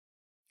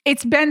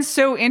it's been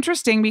so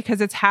interesting because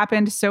it's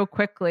happened so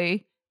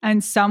quickly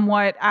and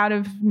somewhat out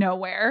of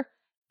nowhere.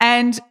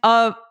 And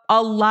a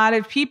lot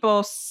of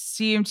people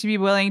seem to be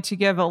willing to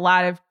give a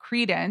lot of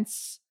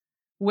credence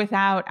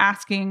without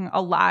asking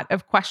a lot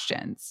of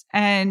questions.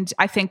 And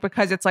I think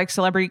because it's like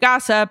celebrity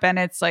gossip and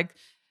it's like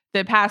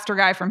the pastor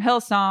guy from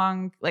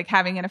Hillsong, like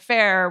having an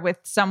affair with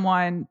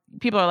someone,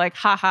 people are like,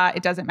 haha,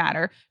 it doesn't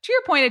matter. To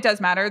your point, it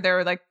does matter. There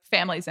are like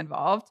families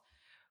involved.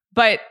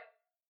 But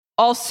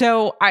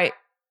also, I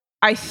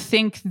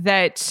think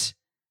that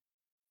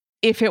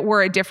if it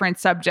were a different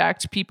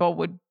subject, people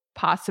would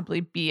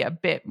possibly be a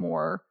bit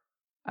more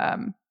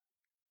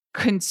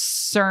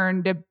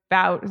concerned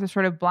about the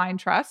sort of blind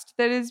trust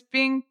that is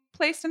being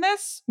placed in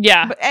this.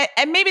 Yeah.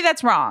 And maybe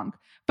that's wrong.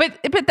 But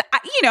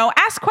you know,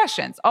 ask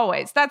questions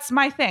always. That's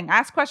my thing.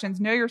 Ask questions,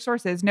 know your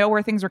sources, know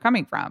where things are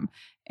coming from,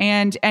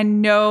 and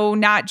know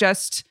not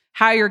just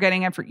how you're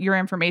getting your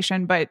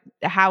information, but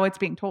how it's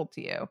being told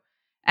to you.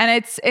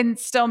 And it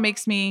still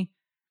makes me,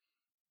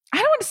 I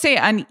don't want to say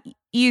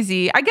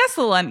uneasy, I guess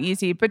a little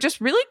uneasy, but just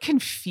really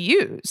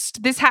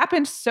confused. This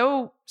happened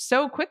so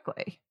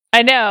quickly.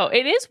 I know.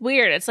 It is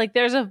weird. It's like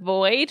there's a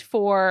void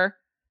for.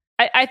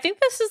 I think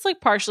this is like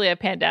partially a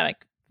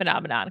pandemic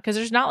phenomenon because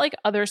there's not like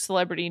other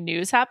celebrity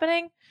news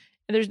happening.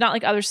 And there's not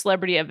like other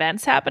celebrity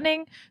events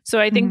happening. So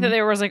I think that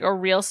there was like a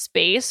real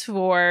space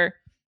for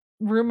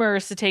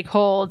rumors to take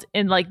hold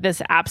in like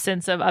this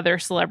absence of other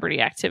celebrity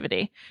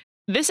activity.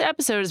 This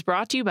episode is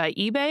brought to you by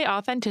eBay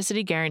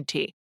Authenticity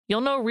Guarantee.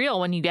 You'll know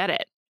real when you get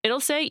it. It'll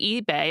say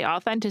eBay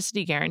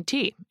Authenticity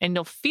Guarantee, and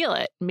you'll feel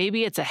it.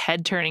 Maybe it's a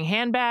head-turning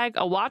handbag,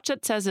 a watch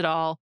that says it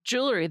all,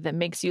 jewelry that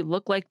makes you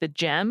look like the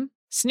gem.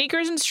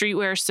 Sneakers and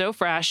streetwear so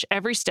fresh,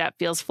 every step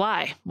feels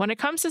fly. When it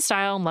comes to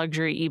style and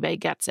luxury, eBay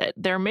gets it.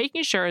 They're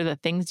making sure the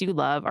things you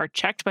love are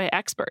checked by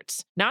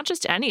experts. Not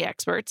just any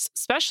experts,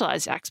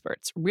 specialized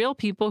experts, real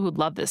people who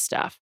love this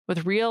stuff,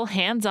 with real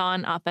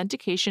hands-on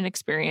authentication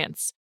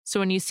experience.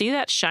 So when you see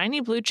that shiny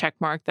blue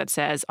checkmark that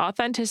says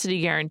Authenticity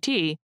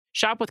Guarantee,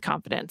 shop with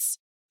confidence.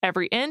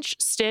 Every inch,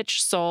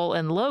 stitch, sole,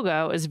 and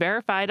logo is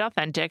verified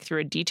authentic through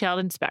a detailed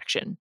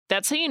inspection.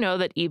 That's how you know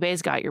that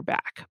eBay's got your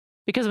back.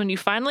 Because when you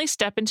finally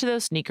step into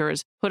those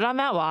sneakers, put on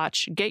that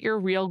watch, get your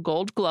real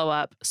gold glow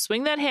up,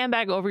 swing that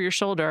handbag over your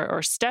shoulder,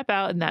 or step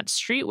out in that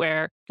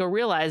streetwear, you'll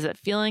realize that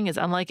feeling is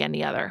unlike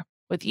any other.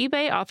 With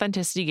eBay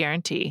Authenticity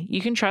Guarantee, you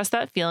can trust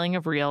that feeling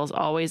of real is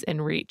always in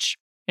reach.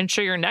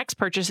 Ensure your next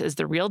purchase is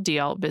the real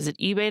deal. Visit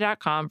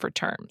ebay.com for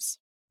terms.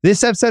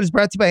 This episode is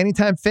brought to you by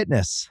Anytime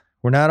Fitness.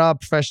 We're not all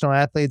professional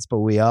athletes, but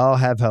we all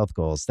have health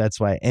goals. That's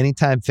why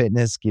Anytime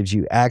Fitness gives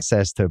you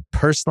access to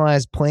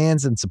personalized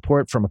plans and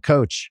support from a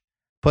coach.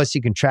 Plus,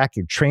 you can track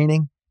your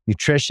training,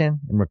 nutrition,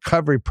 and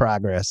recovery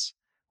progress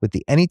with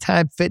the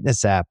Anytime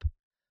Fitness app,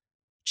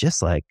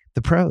 just like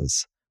the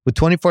pros. With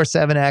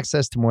 24/7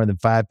 access to more than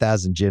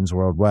 5,000 gyms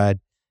worldwide,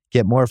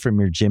 get more from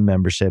your gym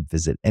membership.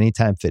 Visit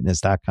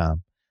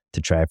anytimefitness.com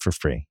to try it for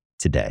free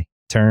today.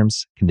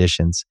 Terms,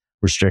 conditions,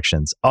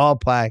 restrictions all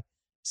apply.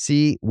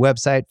 See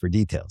website for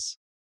details.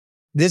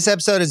 This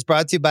episode is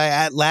brought to you by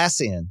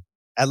Atlassian.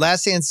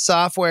 Atlassian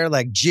software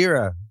like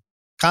Jira,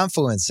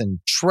 Confluence, and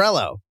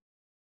Trello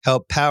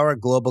help power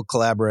global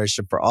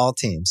collaboration for all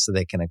teams so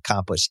they can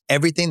accomplish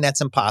everything that's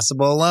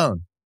impossible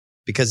alone.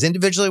 Because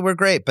individually we're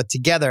great, but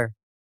together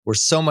we're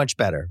so much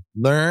better.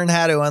 Learn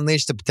how to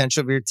unleash the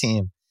potential of your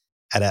team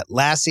at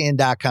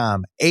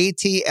Atlassian.com.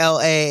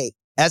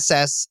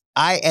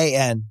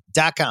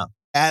 Atlassian.com.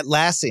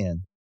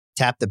 Atlassian.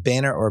 Tap the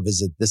banner or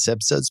visit this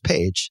episode's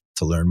page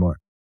to learn more.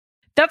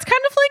 That's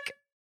kind of like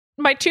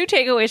my two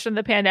takeaways from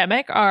the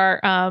pandemic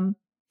are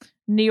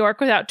New York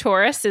without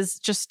tourists is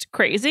just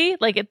crazy.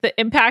 Like the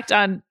impact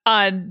on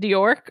New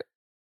York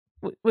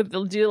with the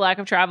lack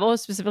of travel,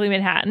 specifically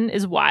Manhattan,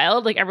 is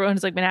wild. Like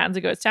everyone's like Manhattan's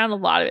a ghost town. A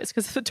lot of it's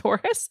because of the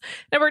tourists.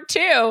 Number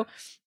two,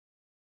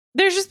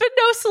 there's just been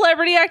no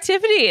celebrity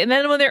activity. And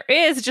then when there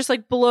is, it just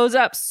like blows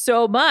up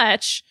so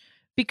much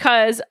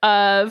because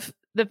of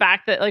the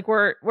fact that like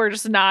we're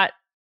just not,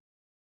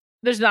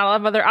 there's not a lot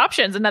of other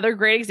options. Another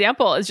great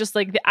example is just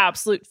like the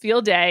absolute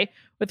field day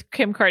with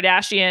Kim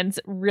Kardashian's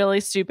really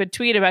stupid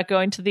tweet about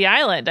going to the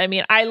island. I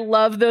mean, I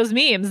love those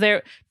memes.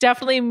 They're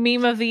definitely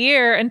meme of the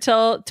year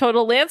until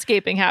total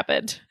landscaping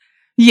happened.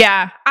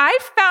 Yeah, I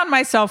found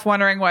myself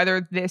wondering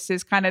whether this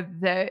is kind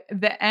of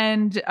the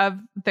end of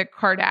the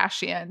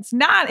Kardashians,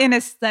 not in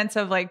a sense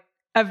of like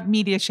of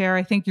media share.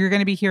 I think you're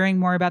going to be hearing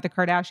more about the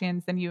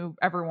Kardashians than you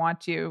ever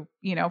want to,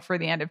 for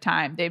the end of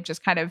time. They've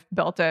just kind of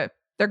built they're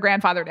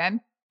grandfathered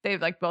in.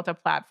 They've like built a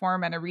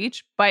platform and a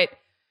reach. But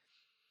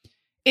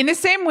in the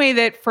same way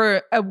that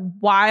for a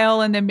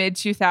while in the mid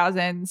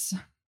 2000s,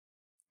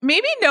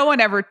 maybe no one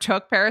ever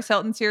took Paris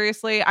Hilton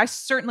seriously. I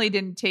certainly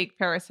didn't take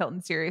Paris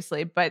Hilton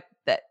seriously, but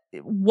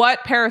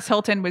what Paris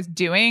Hilton was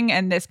doing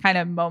and this kind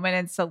of moment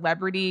in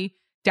celebrity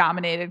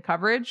dominated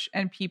coverage,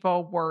 and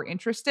people were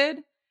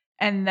interested,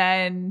 and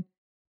then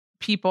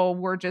people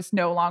were just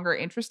no longer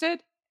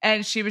interested.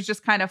 And she was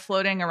just kind of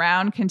floating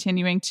around,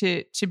 continuing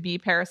to be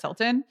Paris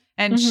Hilton.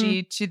 And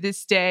she, to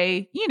this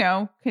day,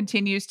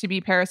 continues to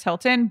be Paris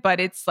Hilton, but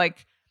it's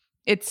like,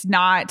 it's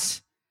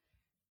not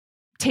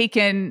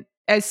taken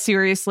as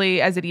seriously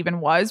as it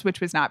even was,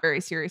 which was not very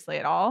seriously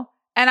at all.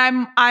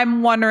 And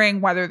I'm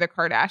wondering whether the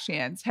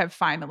Kardashians have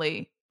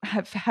finally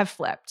have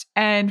flipped,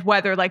 and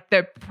whether like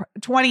the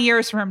 20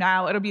 years from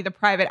now, it'll be the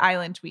private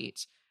island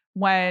tweet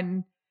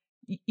when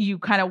you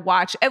kind of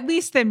watch at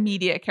least the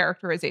media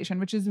characterization,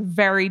 which is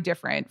very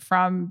different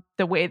from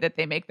the way that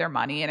they make their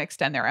money and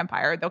extend their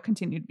empire. They'll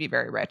continue to be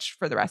very rich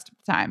for the rest of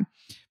the time.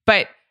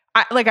 But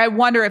I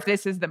wonder if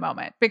this is the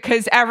moment,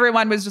 because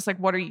everyone was just like,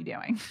 what are you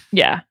doing?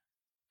 Yeah.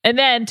 And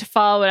then to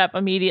follow it up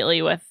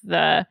immediately with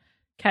the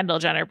Kendall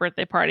Jenner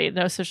birthday party,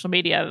 no social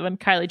media, when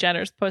Kylie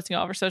Jenner's posting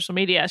all over social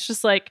media, it's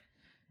just like,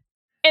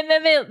 and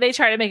then they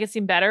try to make it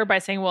seem better by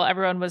saying, well,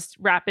 everyone was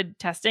rapid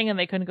testing and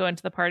they couldn't go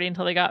into the party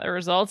until they got the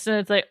results. And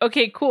it's like,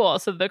 okay, cool.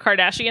 So the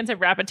Kardashians have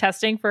rapid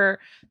testing for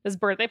this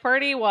birthday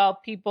party while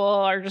people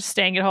are just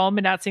staying at home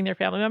and not seeing their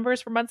family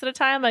members for months at a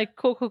time. Like,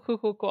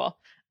 cool.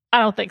 I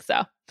don't think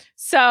so.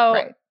 So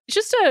right. It's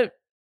just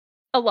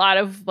a lot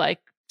of like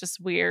just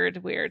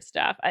weird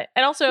stuff.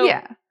 And also,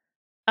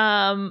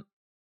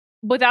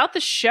 without the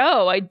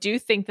show, I do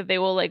think that they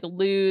will like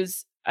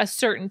lose a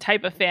certain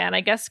type of fan.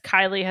 I guess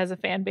Kylie has a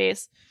fan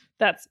base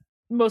that's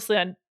mostly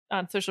on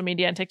social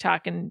media and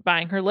TikTok and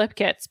buying her lip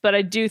kits. But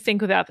I do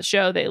think without the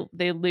show,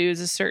 they lose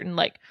a certain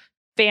like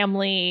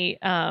family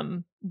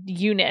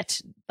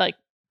unit, like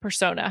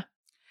persona.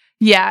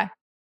 Yeah.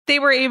 They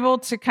were able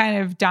to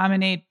kind of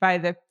dominate by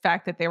the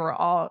fact that they were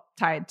all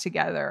tied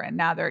together and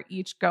now they're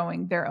each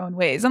going their own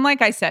ways. And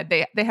like I said,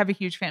 they have a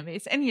huge fan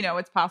base. And, you know,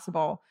 it's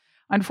possible,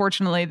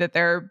 unfortunately, that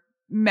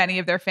many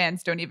of their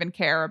fans don't even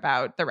care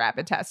about the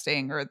rapid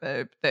testing or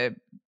the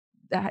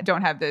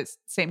don't have the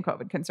same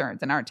COVID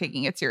concerns and aren't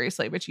taking it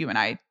seriously, which you and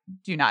I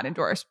do not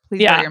endorse.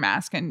 Please wear your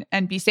mask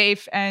and be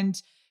safe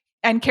and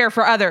care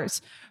for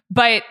others.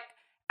 But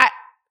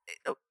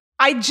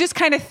I just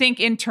kind of think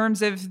in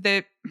terms of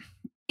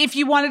if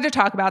you wanted to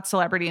talk about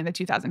celebrity in the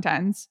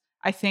 2010s,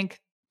 I think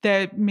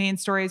the main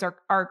stories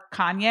are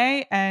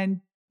Kanye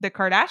and the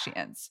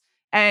Kardashians.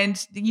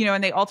 And, you know,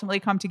 and they ultimately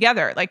come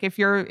together. Like if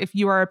you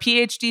are a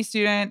PhD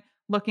student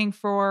looking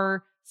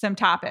for some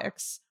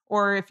topics,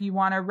 or if you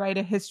want to write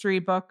a history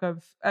book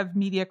of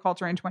media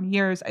culture in 20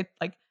 years,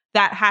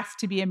 that has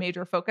to be a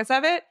major focus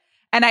of it.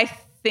 And I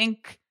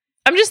think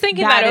I'm just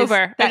thinking that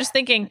over. I'm just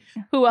thinking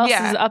who else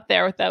is up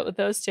there with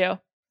those two.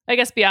 I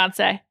guess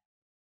Beyonce.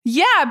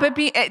 Yeah, but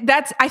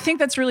I think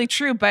that's really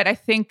true. But I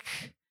think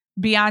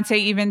Beyonce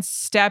even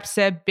steps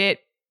a bit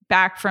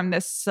back from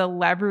the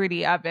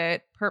celebrity of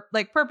it,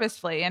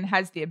 purposefully, and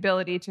has the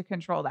ability to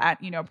control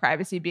that. You know,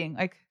 privacy being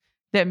like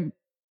the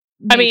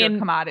major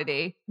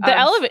commodity. The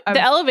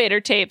elevator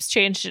tapes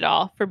changed it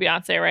all for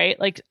Beyonce, right?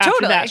 Like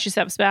after that, she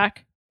steps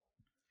back.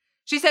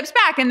 She steps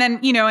back, and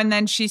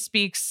then she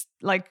speaks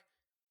like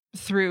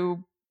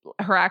through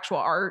her actual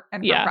art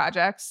and her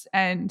projects.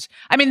 And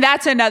I mean,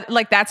 that's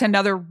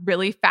another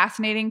really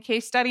fascinating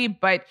case study,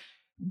 but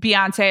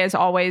Beyonce as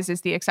always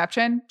is the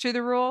exception to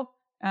the rule.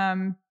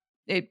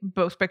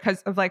 Both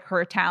because of like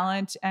her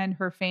talent and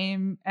her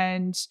fame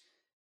and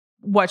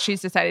what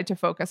she's decided to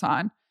focus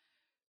on.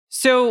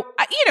 So,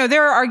 you know,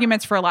 there are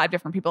arguments for a lot of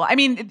different people. I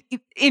mean,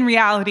 in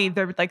reality,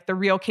 the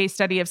real case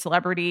study of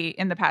celebrity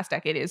in the past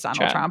decade is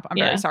Donald Trump. I'm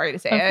very sorry to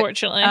say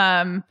unfortunately.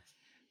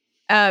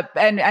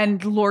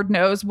 And Lord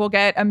knows we'll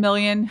get a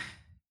million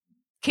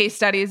case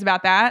studies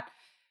about that.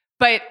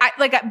 But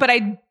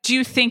I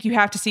do think you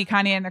have to see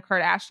Kanye and the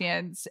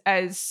Kardashians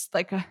as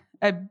like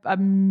a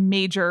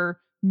major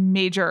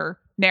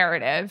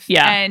narrative.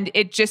 Yeah. And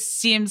it just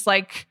seems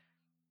like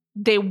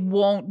they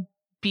won't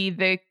be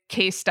the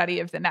case study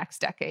of the next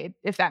decade,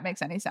 if that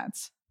makes any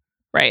sense.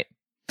 Right.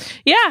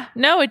 Yeah,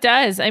 no, it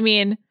does. I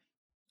mean,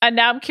 and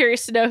now I'm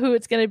curious to know who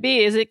it's going to be.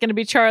 Is it going to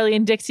be Charlie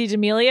and Dixie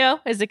D'Amelio?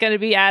 Is it going to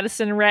be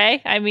Addison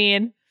Rae? I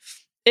mean,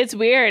 it's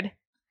weird.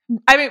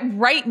 I mean,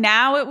 right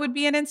now it would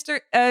be an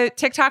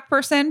TikTok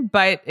person,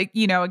 but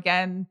you know,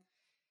 again,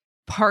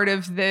 part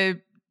of the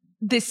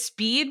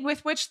speed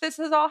with which this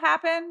has all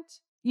happened,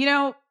 you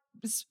know,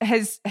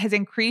 has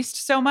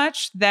increased so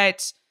much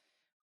that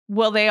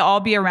will they all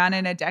be around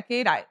in a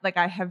decade? I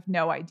have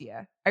no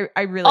idea.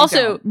 I really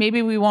don't.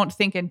 Maybe we won't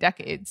think in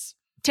decades.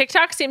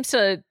 TikTok seems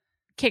to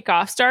kick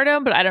off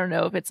stardom, but I don't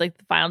know if it's like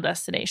the final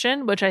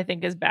destination, which I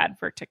think is bad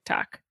for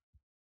TikTok.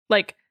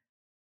 Like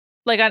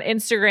on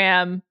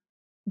Instagram,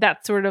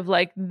 that's sort of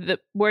like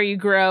where you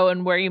grow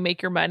and where you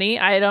make your money.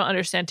 I don't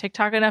understand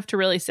TikTok enough to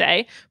really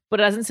say, but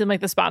it doesn't seem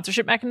like the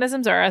sponsorship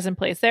mechanisms are as in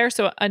place there.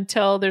 So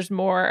until there's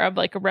more of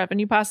like a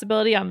revenue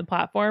possibility on the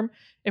platform,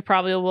 it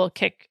probably will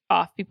kick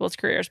off people's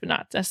careers, but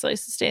not necessarily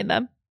sustain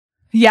them.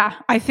 Yeah,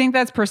 I think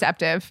that's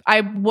perceptive.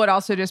 I would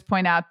also just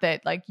point out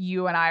that like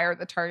you and I are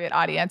the target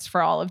audience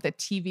for all of the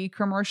TV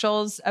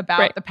commercials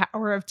about the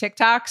power of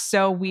TikTok.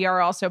 So we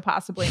are also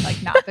possibly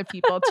like not the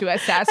people to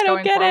assess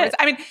going forward.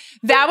 I mean,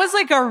 that was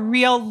like a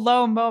real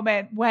low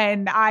moment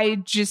when I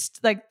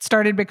just like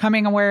started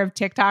becoming aware of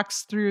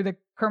TikToks through the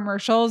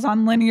commercials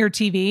on linear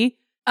TV.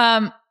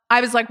 I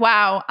was like,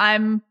 wow,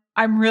 I'm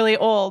really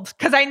old,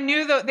 because I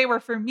knew that they were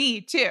for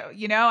me too.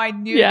 You know, I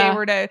knew they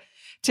were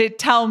to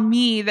tell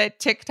me that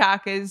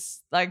TikTok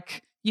is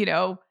like, you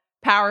know,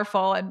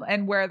 powerful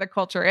and where the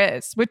culture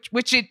is,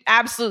 which it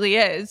absolutely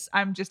is.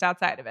 I'm just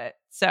outside of it.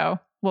 So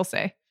we'll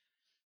see.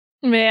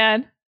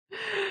 Man.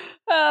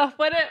 Oh,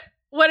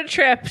 what a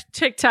trip.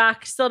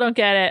 TikTok. Still don't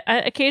get it.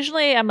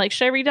 Occasionally I'm like,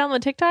 should I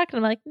re-download TikTok? And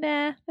I'm like,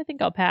 nah, I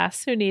think I'll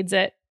pass. Who needs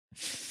it?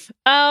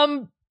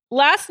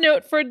 Last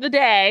note for the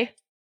day.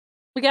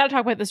 We got to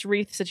talk about this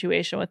wreath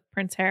situation with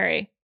Prince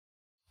Harry.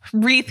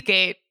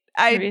 Wreathgate.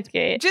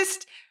 Wreathgate.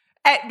 Just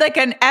like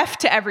an F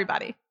to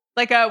everybody.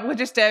 Like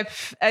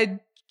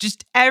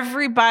just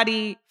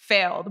everybody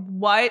failed.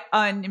 What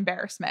an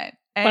embarrassment.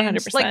 And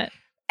 100%. Like,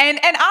 and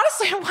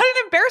honestly, what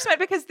an embarrassment,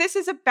 because this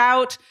is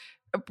about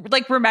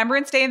like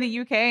Remembrance Day in the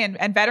UK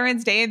and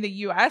Veterans Day in the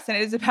US. And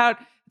it is about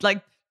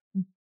like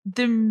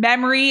the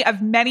memory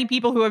of many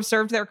people who have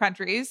served their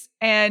countries,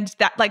 and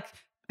that like,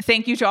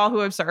 thank you to all who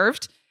have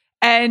served.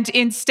 And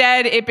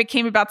instead it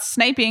became about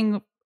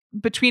sniping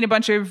between a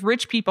bunch of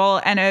rich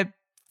people and a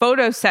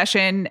photo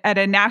session at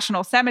a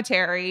national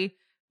cemetery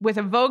with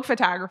a Vogue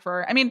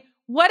photographer. I mean,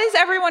 what is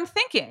everyone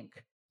thinking?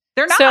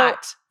 They're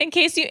not. So, in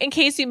case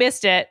you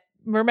missed it,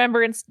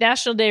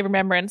 National Day of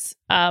Remembrance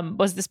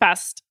was this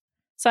past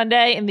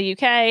Sunday in the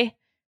UK.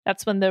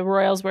 That's when the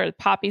royals wear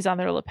poppies on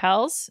their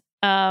lapels,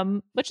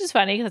 which is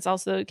funny because it's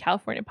also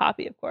California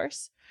poppy, of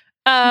course.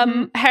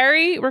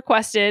 Harry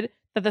requested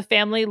that the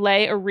family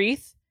lay a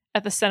wreath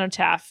at the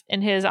cenotaph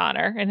in his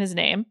honor, in his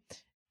name.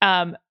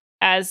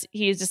 As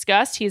he's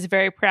discussed, he's a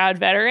very proud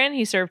veteran.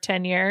 He served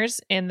 10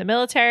 years in the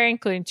military,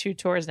 including 2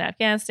 tours in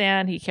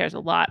Afghanistan. He cares a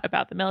lot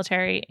about the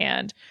military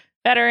and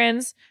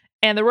veterans.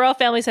 And the royal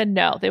family said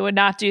no, they would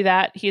not do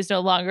that. He is no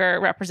longer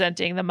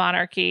representing the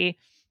monarchy,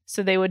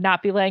 so they would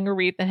not be laying a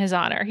wreath in his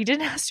honor. He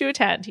didn't ask to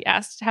attend. He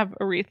asked to have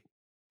a wreath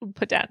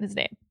put down in his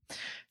name.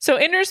 So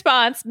in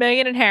response,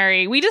 Meghan and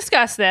Harry, we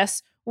discussed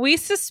this. We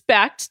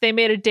suspect they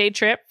made a day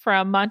trip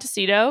from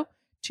Montecito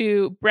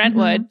to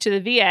Brentwood to the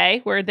VA,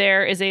 where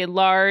there is a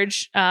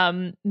large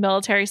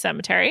military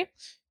cemetery,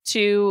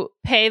 to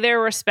pay their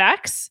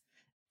respects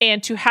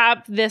and to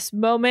have this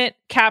moment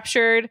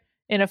captured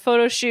in a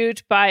photo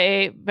shoot by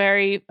a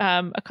very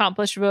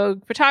accomplished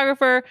Vogue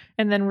photographer,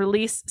 and then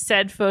release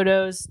said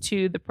photos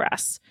to the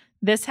press.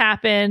 This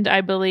happened, I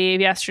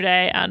believe,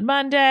 yesterday on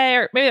Monday,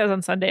 or maybe it was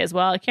on Sunday as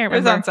well. I can't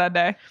remember. It was on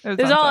Sunday. It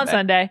was all on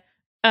Sunday.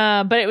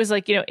 But it was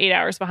like, 8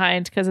 hours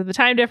behind because of the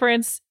time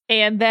difference.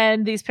 And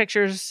then these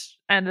pictures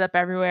ended up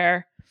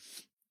everywhere.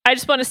 I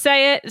just want to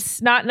say it.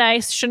 It's not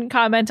nice. Shouldn't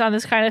comment on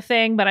this kind of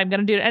thing, but I'm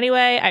going to do it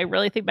anyway. I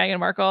really think Meghan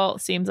Markle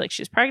seems like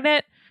she's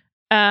pregnant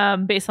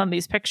based on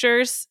these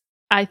pictures.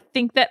 I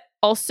think that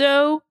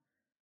also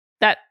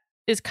that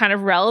is kind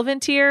of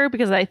relevant here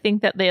because I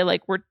think that they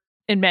were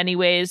in many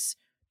ways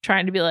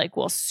trying to be like,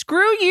 well,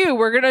 screw you.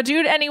 We're going to do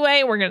it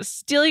anyway. We're going to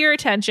steal your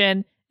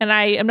attention. And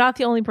I am not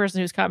the only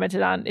person who's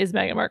commented on, is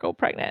Meghan Markle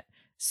pregnant?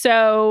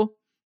 So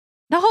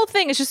the whole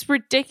thing is just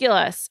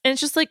ridiculous. And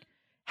it's just like,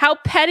 how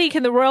petty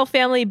can the royal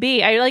family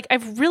be?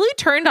 I've really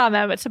turned on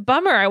them. It's a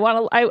bummer. I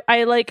want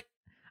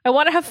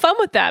to have fun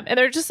with them. And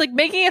they're just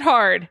making it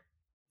hard.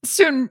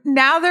 So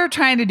now they're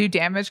trying to do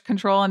damage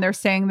control, and they're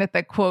saying that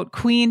the quote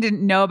queen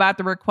didn't know about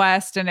the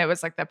request, and it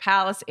was the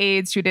palace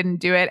aides who didn't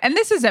do it. And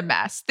this is a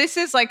mess. This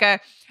is I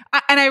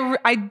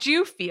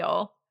do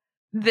feel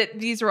that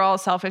these are all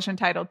selfish,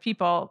 entitled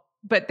people,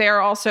 but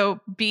they're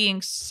also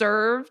being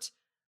served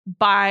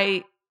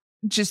by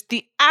just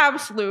the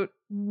absolute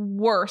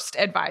worst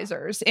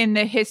advisors in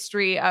the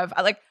history of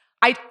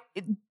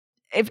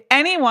if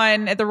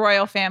anyone at the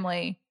royal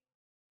family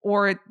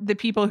or the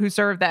people who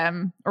serve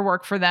them or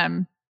work for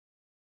them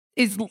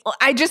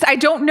I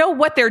don't know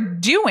what they're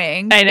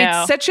doing. I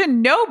know. It's such a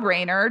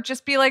no-brainer.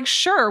 Just be like,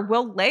 sure,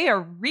 we'll lay a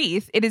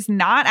wreath. It is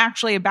not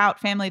actually about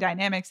family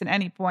dynamics at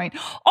any point.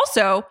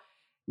 Also,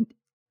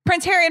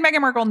 Prince Harry and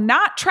Meghan Markle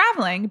not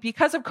traveling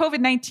because of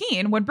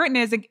COVID-19 when Britain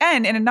is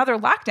again in another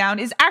lockdown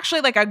is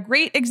actually a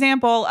great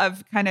example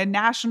of kind of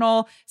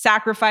national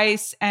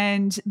sacrifice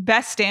and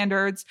best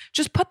standards.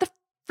 Just put the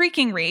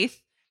freaking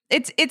wreath.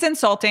 It's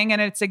insulting,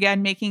 and it's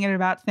again making it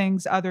about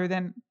things other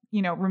than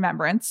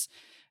remembrance.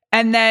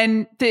 And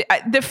then the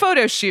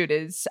photo shoot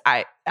is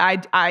I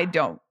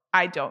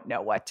don't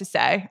know what to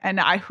say, and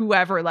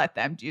whoever let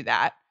them do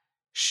that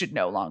should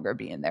no longer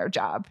be in their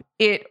job.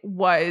 It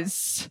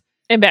was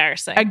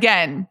embarrassing.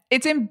 Again,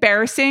 it's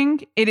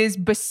embarrassing. It is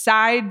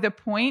beside the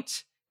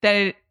point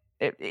that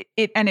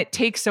it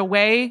takes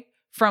away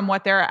from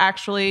what they're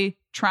actually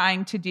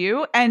trying to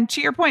do. And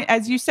to your point,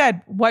 as you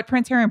said, what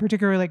Prince Harry in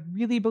particular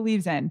really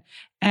believes in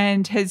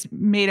and has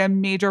made a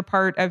major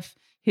part of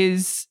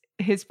his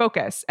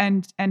focus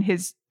and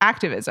his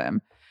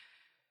activism.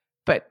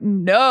 But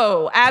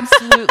no,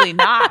 absolutely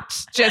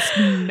not. Just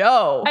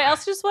no. I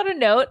also just want to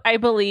note, I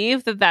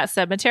believe that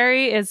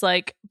cemetery is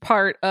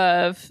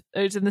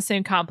it's in the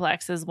same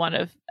complex as one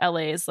of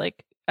LA's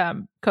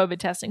COVID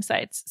testing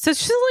sites. So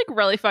it's just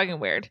really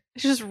fucking weird.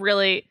 It's just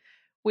really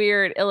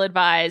weird,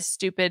 ill-advised,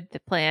 stupid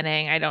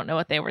planning. I don't know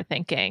what they were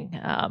thinking.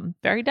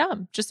 Very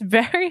dumb. Just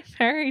very,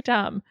 very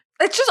dumb.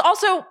 It's just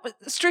also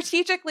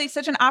strategically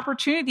such an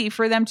opportunity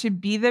for them to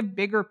be the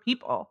bigger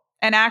people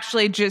and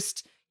actually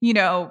just,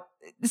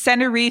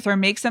 send a wreath or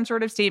make some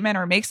sort of statement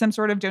or make some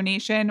sort of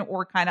donation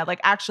or kind of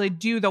actually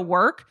do the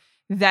work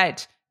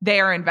that they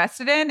are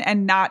invested in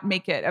and not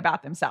make it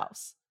about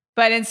themselves.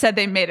 But instead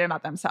they made it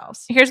about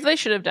themselves. Here's what they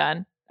should have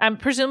done.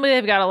 Presumably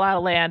they've got a lot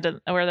of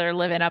land where they're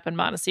living up in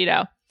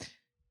Montecito.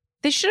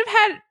 They should have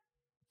had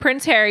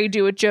Prince Harry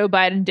do what Joe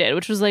Biden did,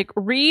 which was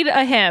read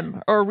a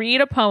hymn or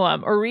read a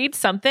poem or read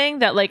something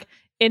that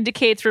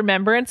indicates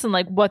remembrance and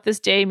what this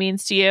day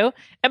means to you,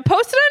 and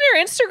post it on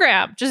your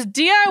Instagram. Just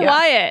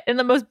DIY it in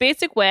the most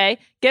basic way.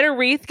 Get a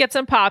wreath, get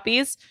some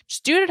poppies,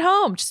 just do it at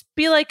home. Just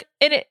be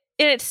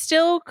it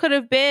still could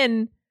have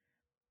been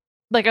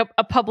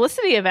a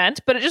publicity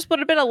event, but it just would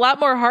have been a lot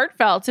more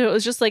heartfelt. So it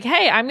was just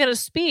hey, I'm going to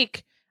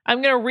speak.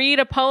 I'm going to read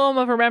a poem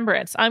of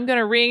remembrance. I'm going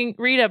to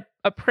read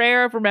a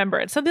prayer of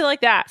remembrance, something like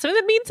that. Something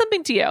that means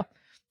something to you.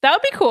 That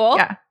would be cool.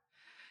 Yeah.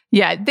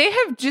 Yeah. They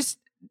have just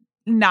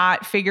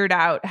not figured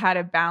out how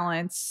to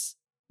balance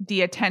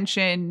the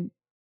attention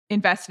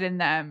invested in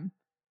them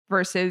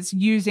versus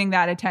using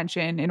that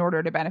attention in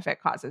order to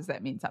benefit causes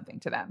that mean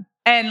something to them.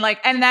 And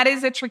that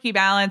is a tricky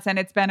balance, and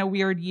it's been a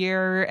weird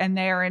year and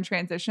they are in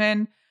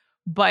transition,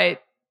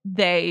 but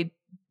they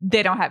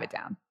don't have it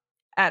down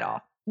at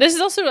all. This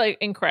is also like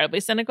incredibly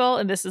cynical,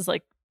 and this is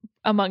like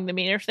among the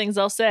meaner things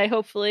I'll say,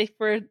 hopefully,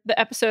 for the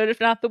episode, if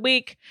not the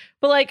week.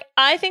 But like,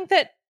 I think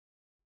that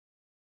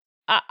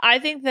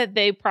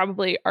they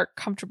probably are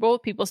comfortable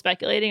with people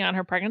speculating on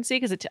her pregnancy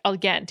because it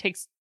again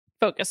takes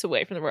focus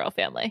away from the royal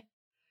family.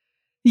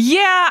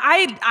 Yeah,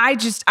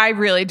 I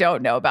really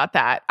don't know about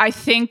that. I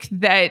think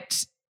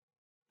that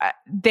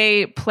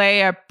they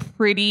play a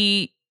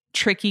pretty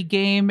tricky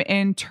game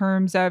in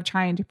terms of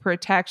trying to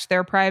protect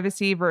their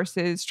privacy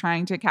versus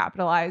trying to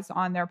capitalize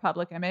on their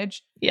public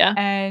image. Yeah,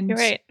 and you're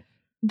right.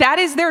 That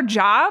is their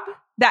job.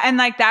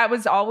 That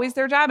was always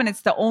their job, and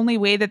it's the only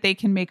way that they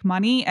can make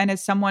money. And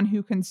as someone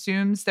who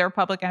consumes their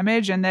public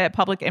image and the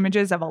public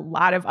images of a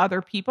lot of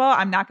other people,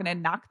 I'm not going to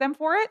knock them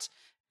for it.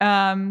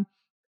 And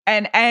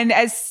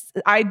as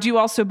I do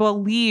also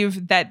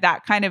believe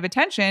that kind of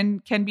attention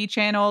can be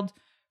channeled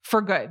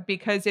for good,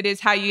 because it is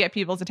how you get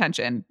people's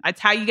attention. It's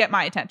how you get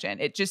my attention.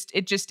 It just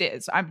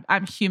is.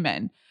 I'm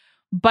human,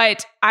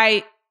 but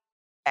I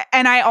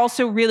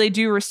also really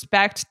do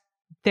respect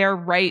their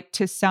right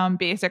to some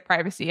basic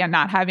privacy and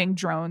not having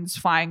drones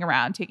flying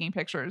around taking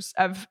pictures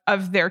of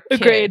their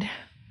kid. Agreed.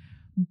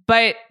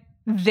 But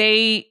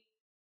they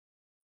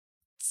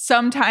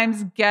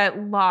sometimes get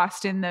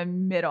lost in the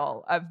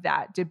middle of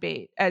that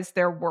debate as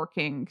they're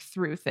working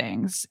through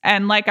things.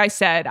 And like I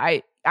said,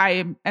 I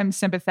am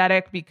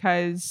sympathetic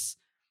because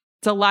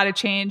it's a lot of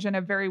change in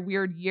a very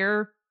weird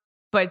year,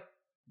 but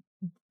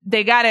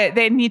they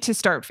need to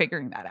start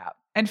figuring that out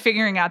and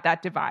figuring out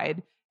that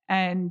divide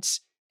and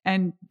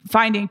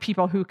finding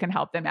people who can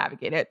help them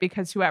navigate it,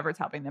 because whoever's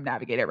helping them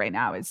navigate it right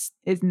now is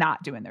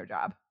not doing their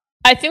job.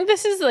 I think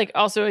this is like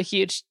also a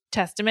huge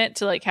testament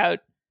to like how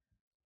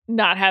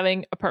not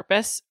having a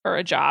purpose or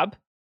a job,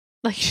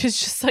 like,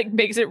 it's just like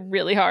makes it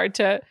really hard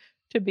to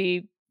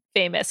be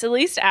famous. At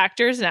least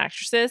actors and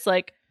actresses,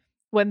 like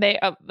when they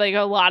like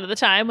a lot of the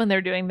time when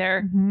they're doing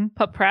their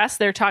pub press,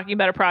 they're talking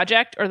about a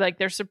project, or like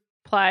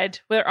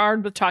they're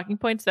armed with talking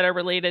points that are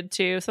related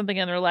to something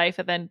in their life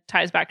and then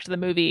ties back to the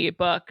movie,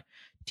 book,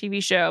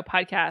 TV show,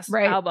 podcast,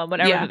 album,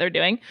 whatever that they're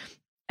doing.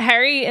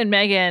 Harry and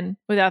Meghan,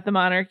 without the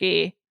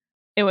monarchy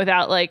and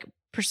without like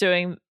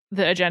pursuing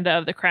the agenda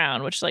of the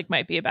crown, which like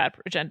might be a bad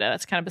agenda,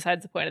 that's kind of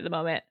besides the point at the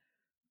moment.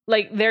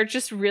 Like, they're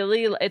just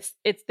really,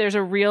 there's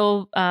a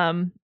real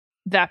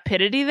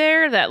vapidity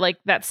there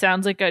that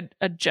sounds like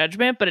a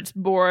judgment, but it's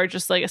more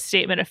just like a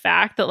statement of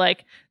fact that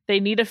like they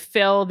need to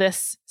fill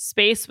this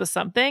space with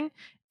something.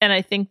 And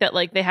I think that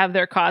like they have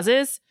their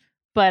causes,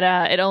 but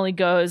it only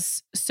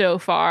goes so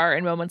far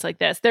in moments like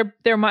this.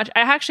 They're much.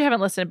 I actually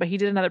haven't listened, but he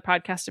did another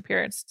podcast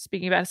appearance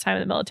speaking about his time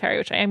in the military,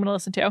 which I am going to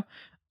listen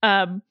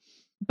to.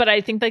 But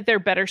I think like they're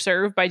better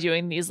served by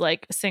doing these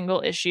like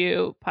single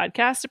issue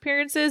podcast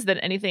appearances than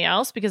anything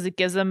else, because it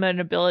gives them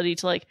an ability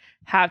to like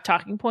have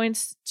talking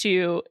points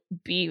to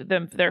be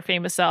their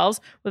famous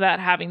selves without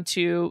having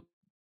to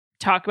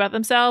talk about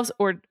themselves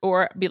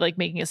or be like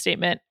making a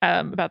statement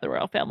about the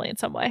royal family in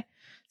some way.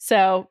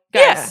 So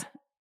guys,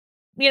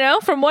 you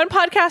know, from one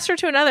podcaster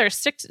to another,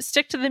 stick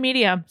to the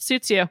medium.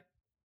 Suits you.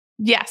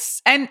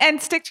 Yes.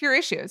 And stick to your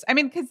issues. I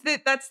mean, because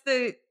that's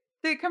the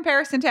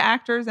comparison to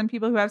actors and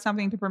people who have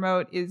something to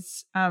promote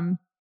is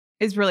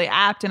really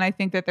apt. And I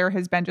think that there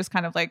has been just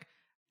kind of like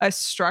a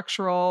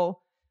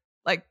structural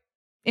like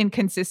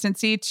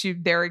inconsistency to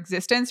their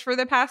existence for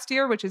the past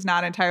year, which is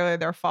not entirely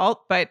their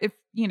fault. But if,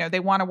 you know, they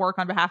want to work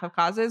on behalf of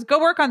causes, go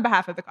work on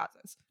behalf of the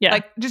causes. Yeah.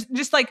 Like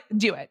just like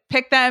do it.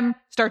 Pick them,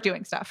 start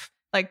doing stuff.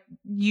 Like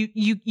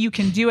you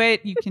can do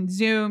it. You can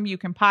Zoom, you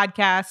can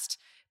podcast,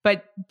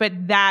 but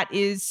that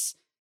is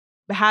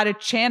how to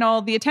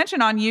channel the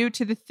attention on you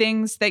to the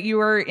things that you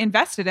are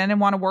invested in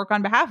and want to work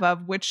on behalf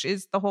of, which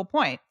is the whole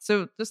point.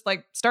 So just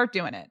like start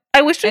doing it.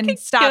 I wish we could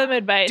stop give them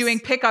advice. Doing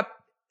pickup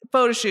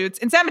photo shoots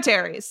in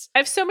cemeteries. I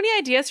have so many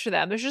ideas for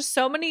them. There's just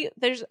so many.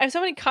 I have so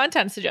many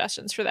content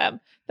suggestions for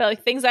them that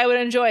like things I would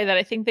enjoy that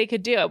I think they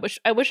could do.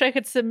 I wish I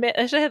could submit.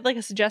 I should have like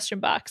a suggestion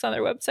box on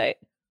their website.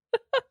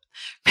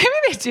 Maybe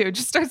they do.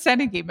 Just start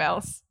sending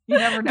emails. You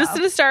never know. Just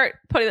to start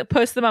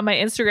post them on my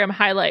Instagram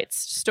highlights,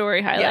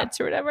 story highlights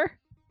or whatever.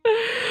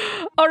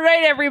 All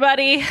right,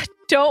 everybody.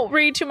 Don't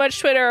read too much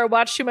Twitter or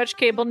watch too much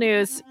cable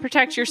news.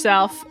 Protect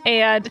yourself.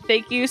 And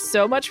thank you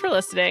so much for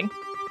listening.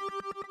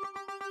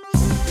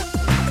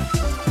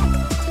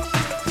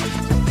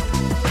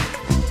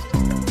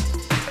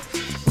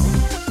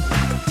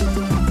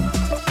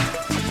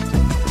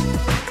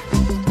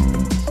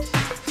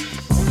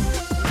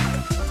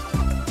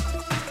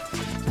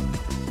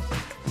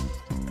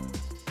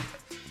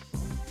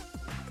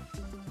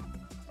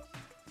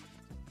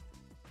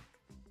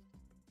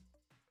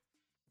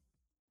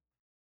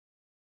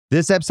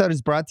 This episode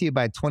is brought to you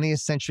by 20th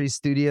Century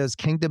Studios'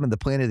 Kingdom of the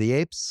Planet of the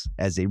Apes.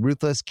 As a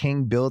ruthless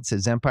king builds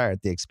his empire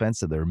at the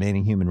expense of the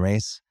remaining human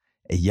race,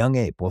 a young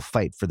ape will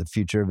fight for the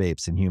future of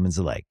apes and humans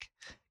alike.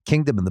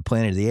 Kingdom of the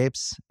Planet of the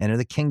Apes. Enter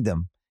the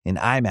kingdom in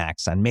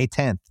IMAX on May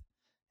 10th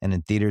and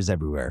in theaters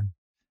everywhere.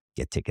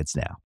 Get tickets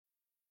now.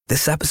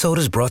 This episode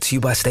is brought to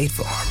you by State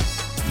Farm.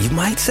 You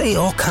might say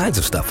all kinds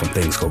of stuff when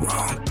things go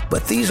wrong,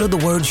 but these are the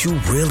words you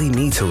really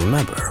need to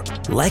remember.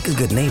 Like a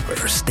good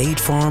neighbor, State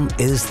Farm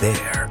is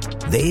there.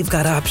 They've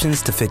got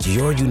options to fit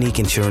your unique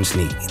insurance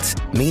needs,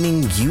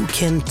 meaning you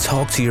can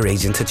talk to your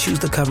agent to choose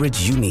the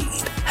coverage you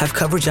need, have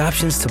coverage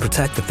options to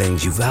protect the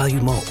things you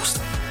value most,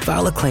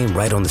 file a claim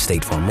right on the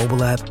State Farm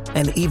mobile app,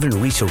 and even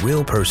reach a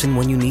real person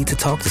when you need to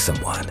talk to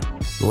someone.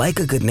 Like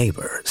a good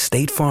neighbor,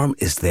 State Farm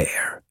is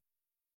there.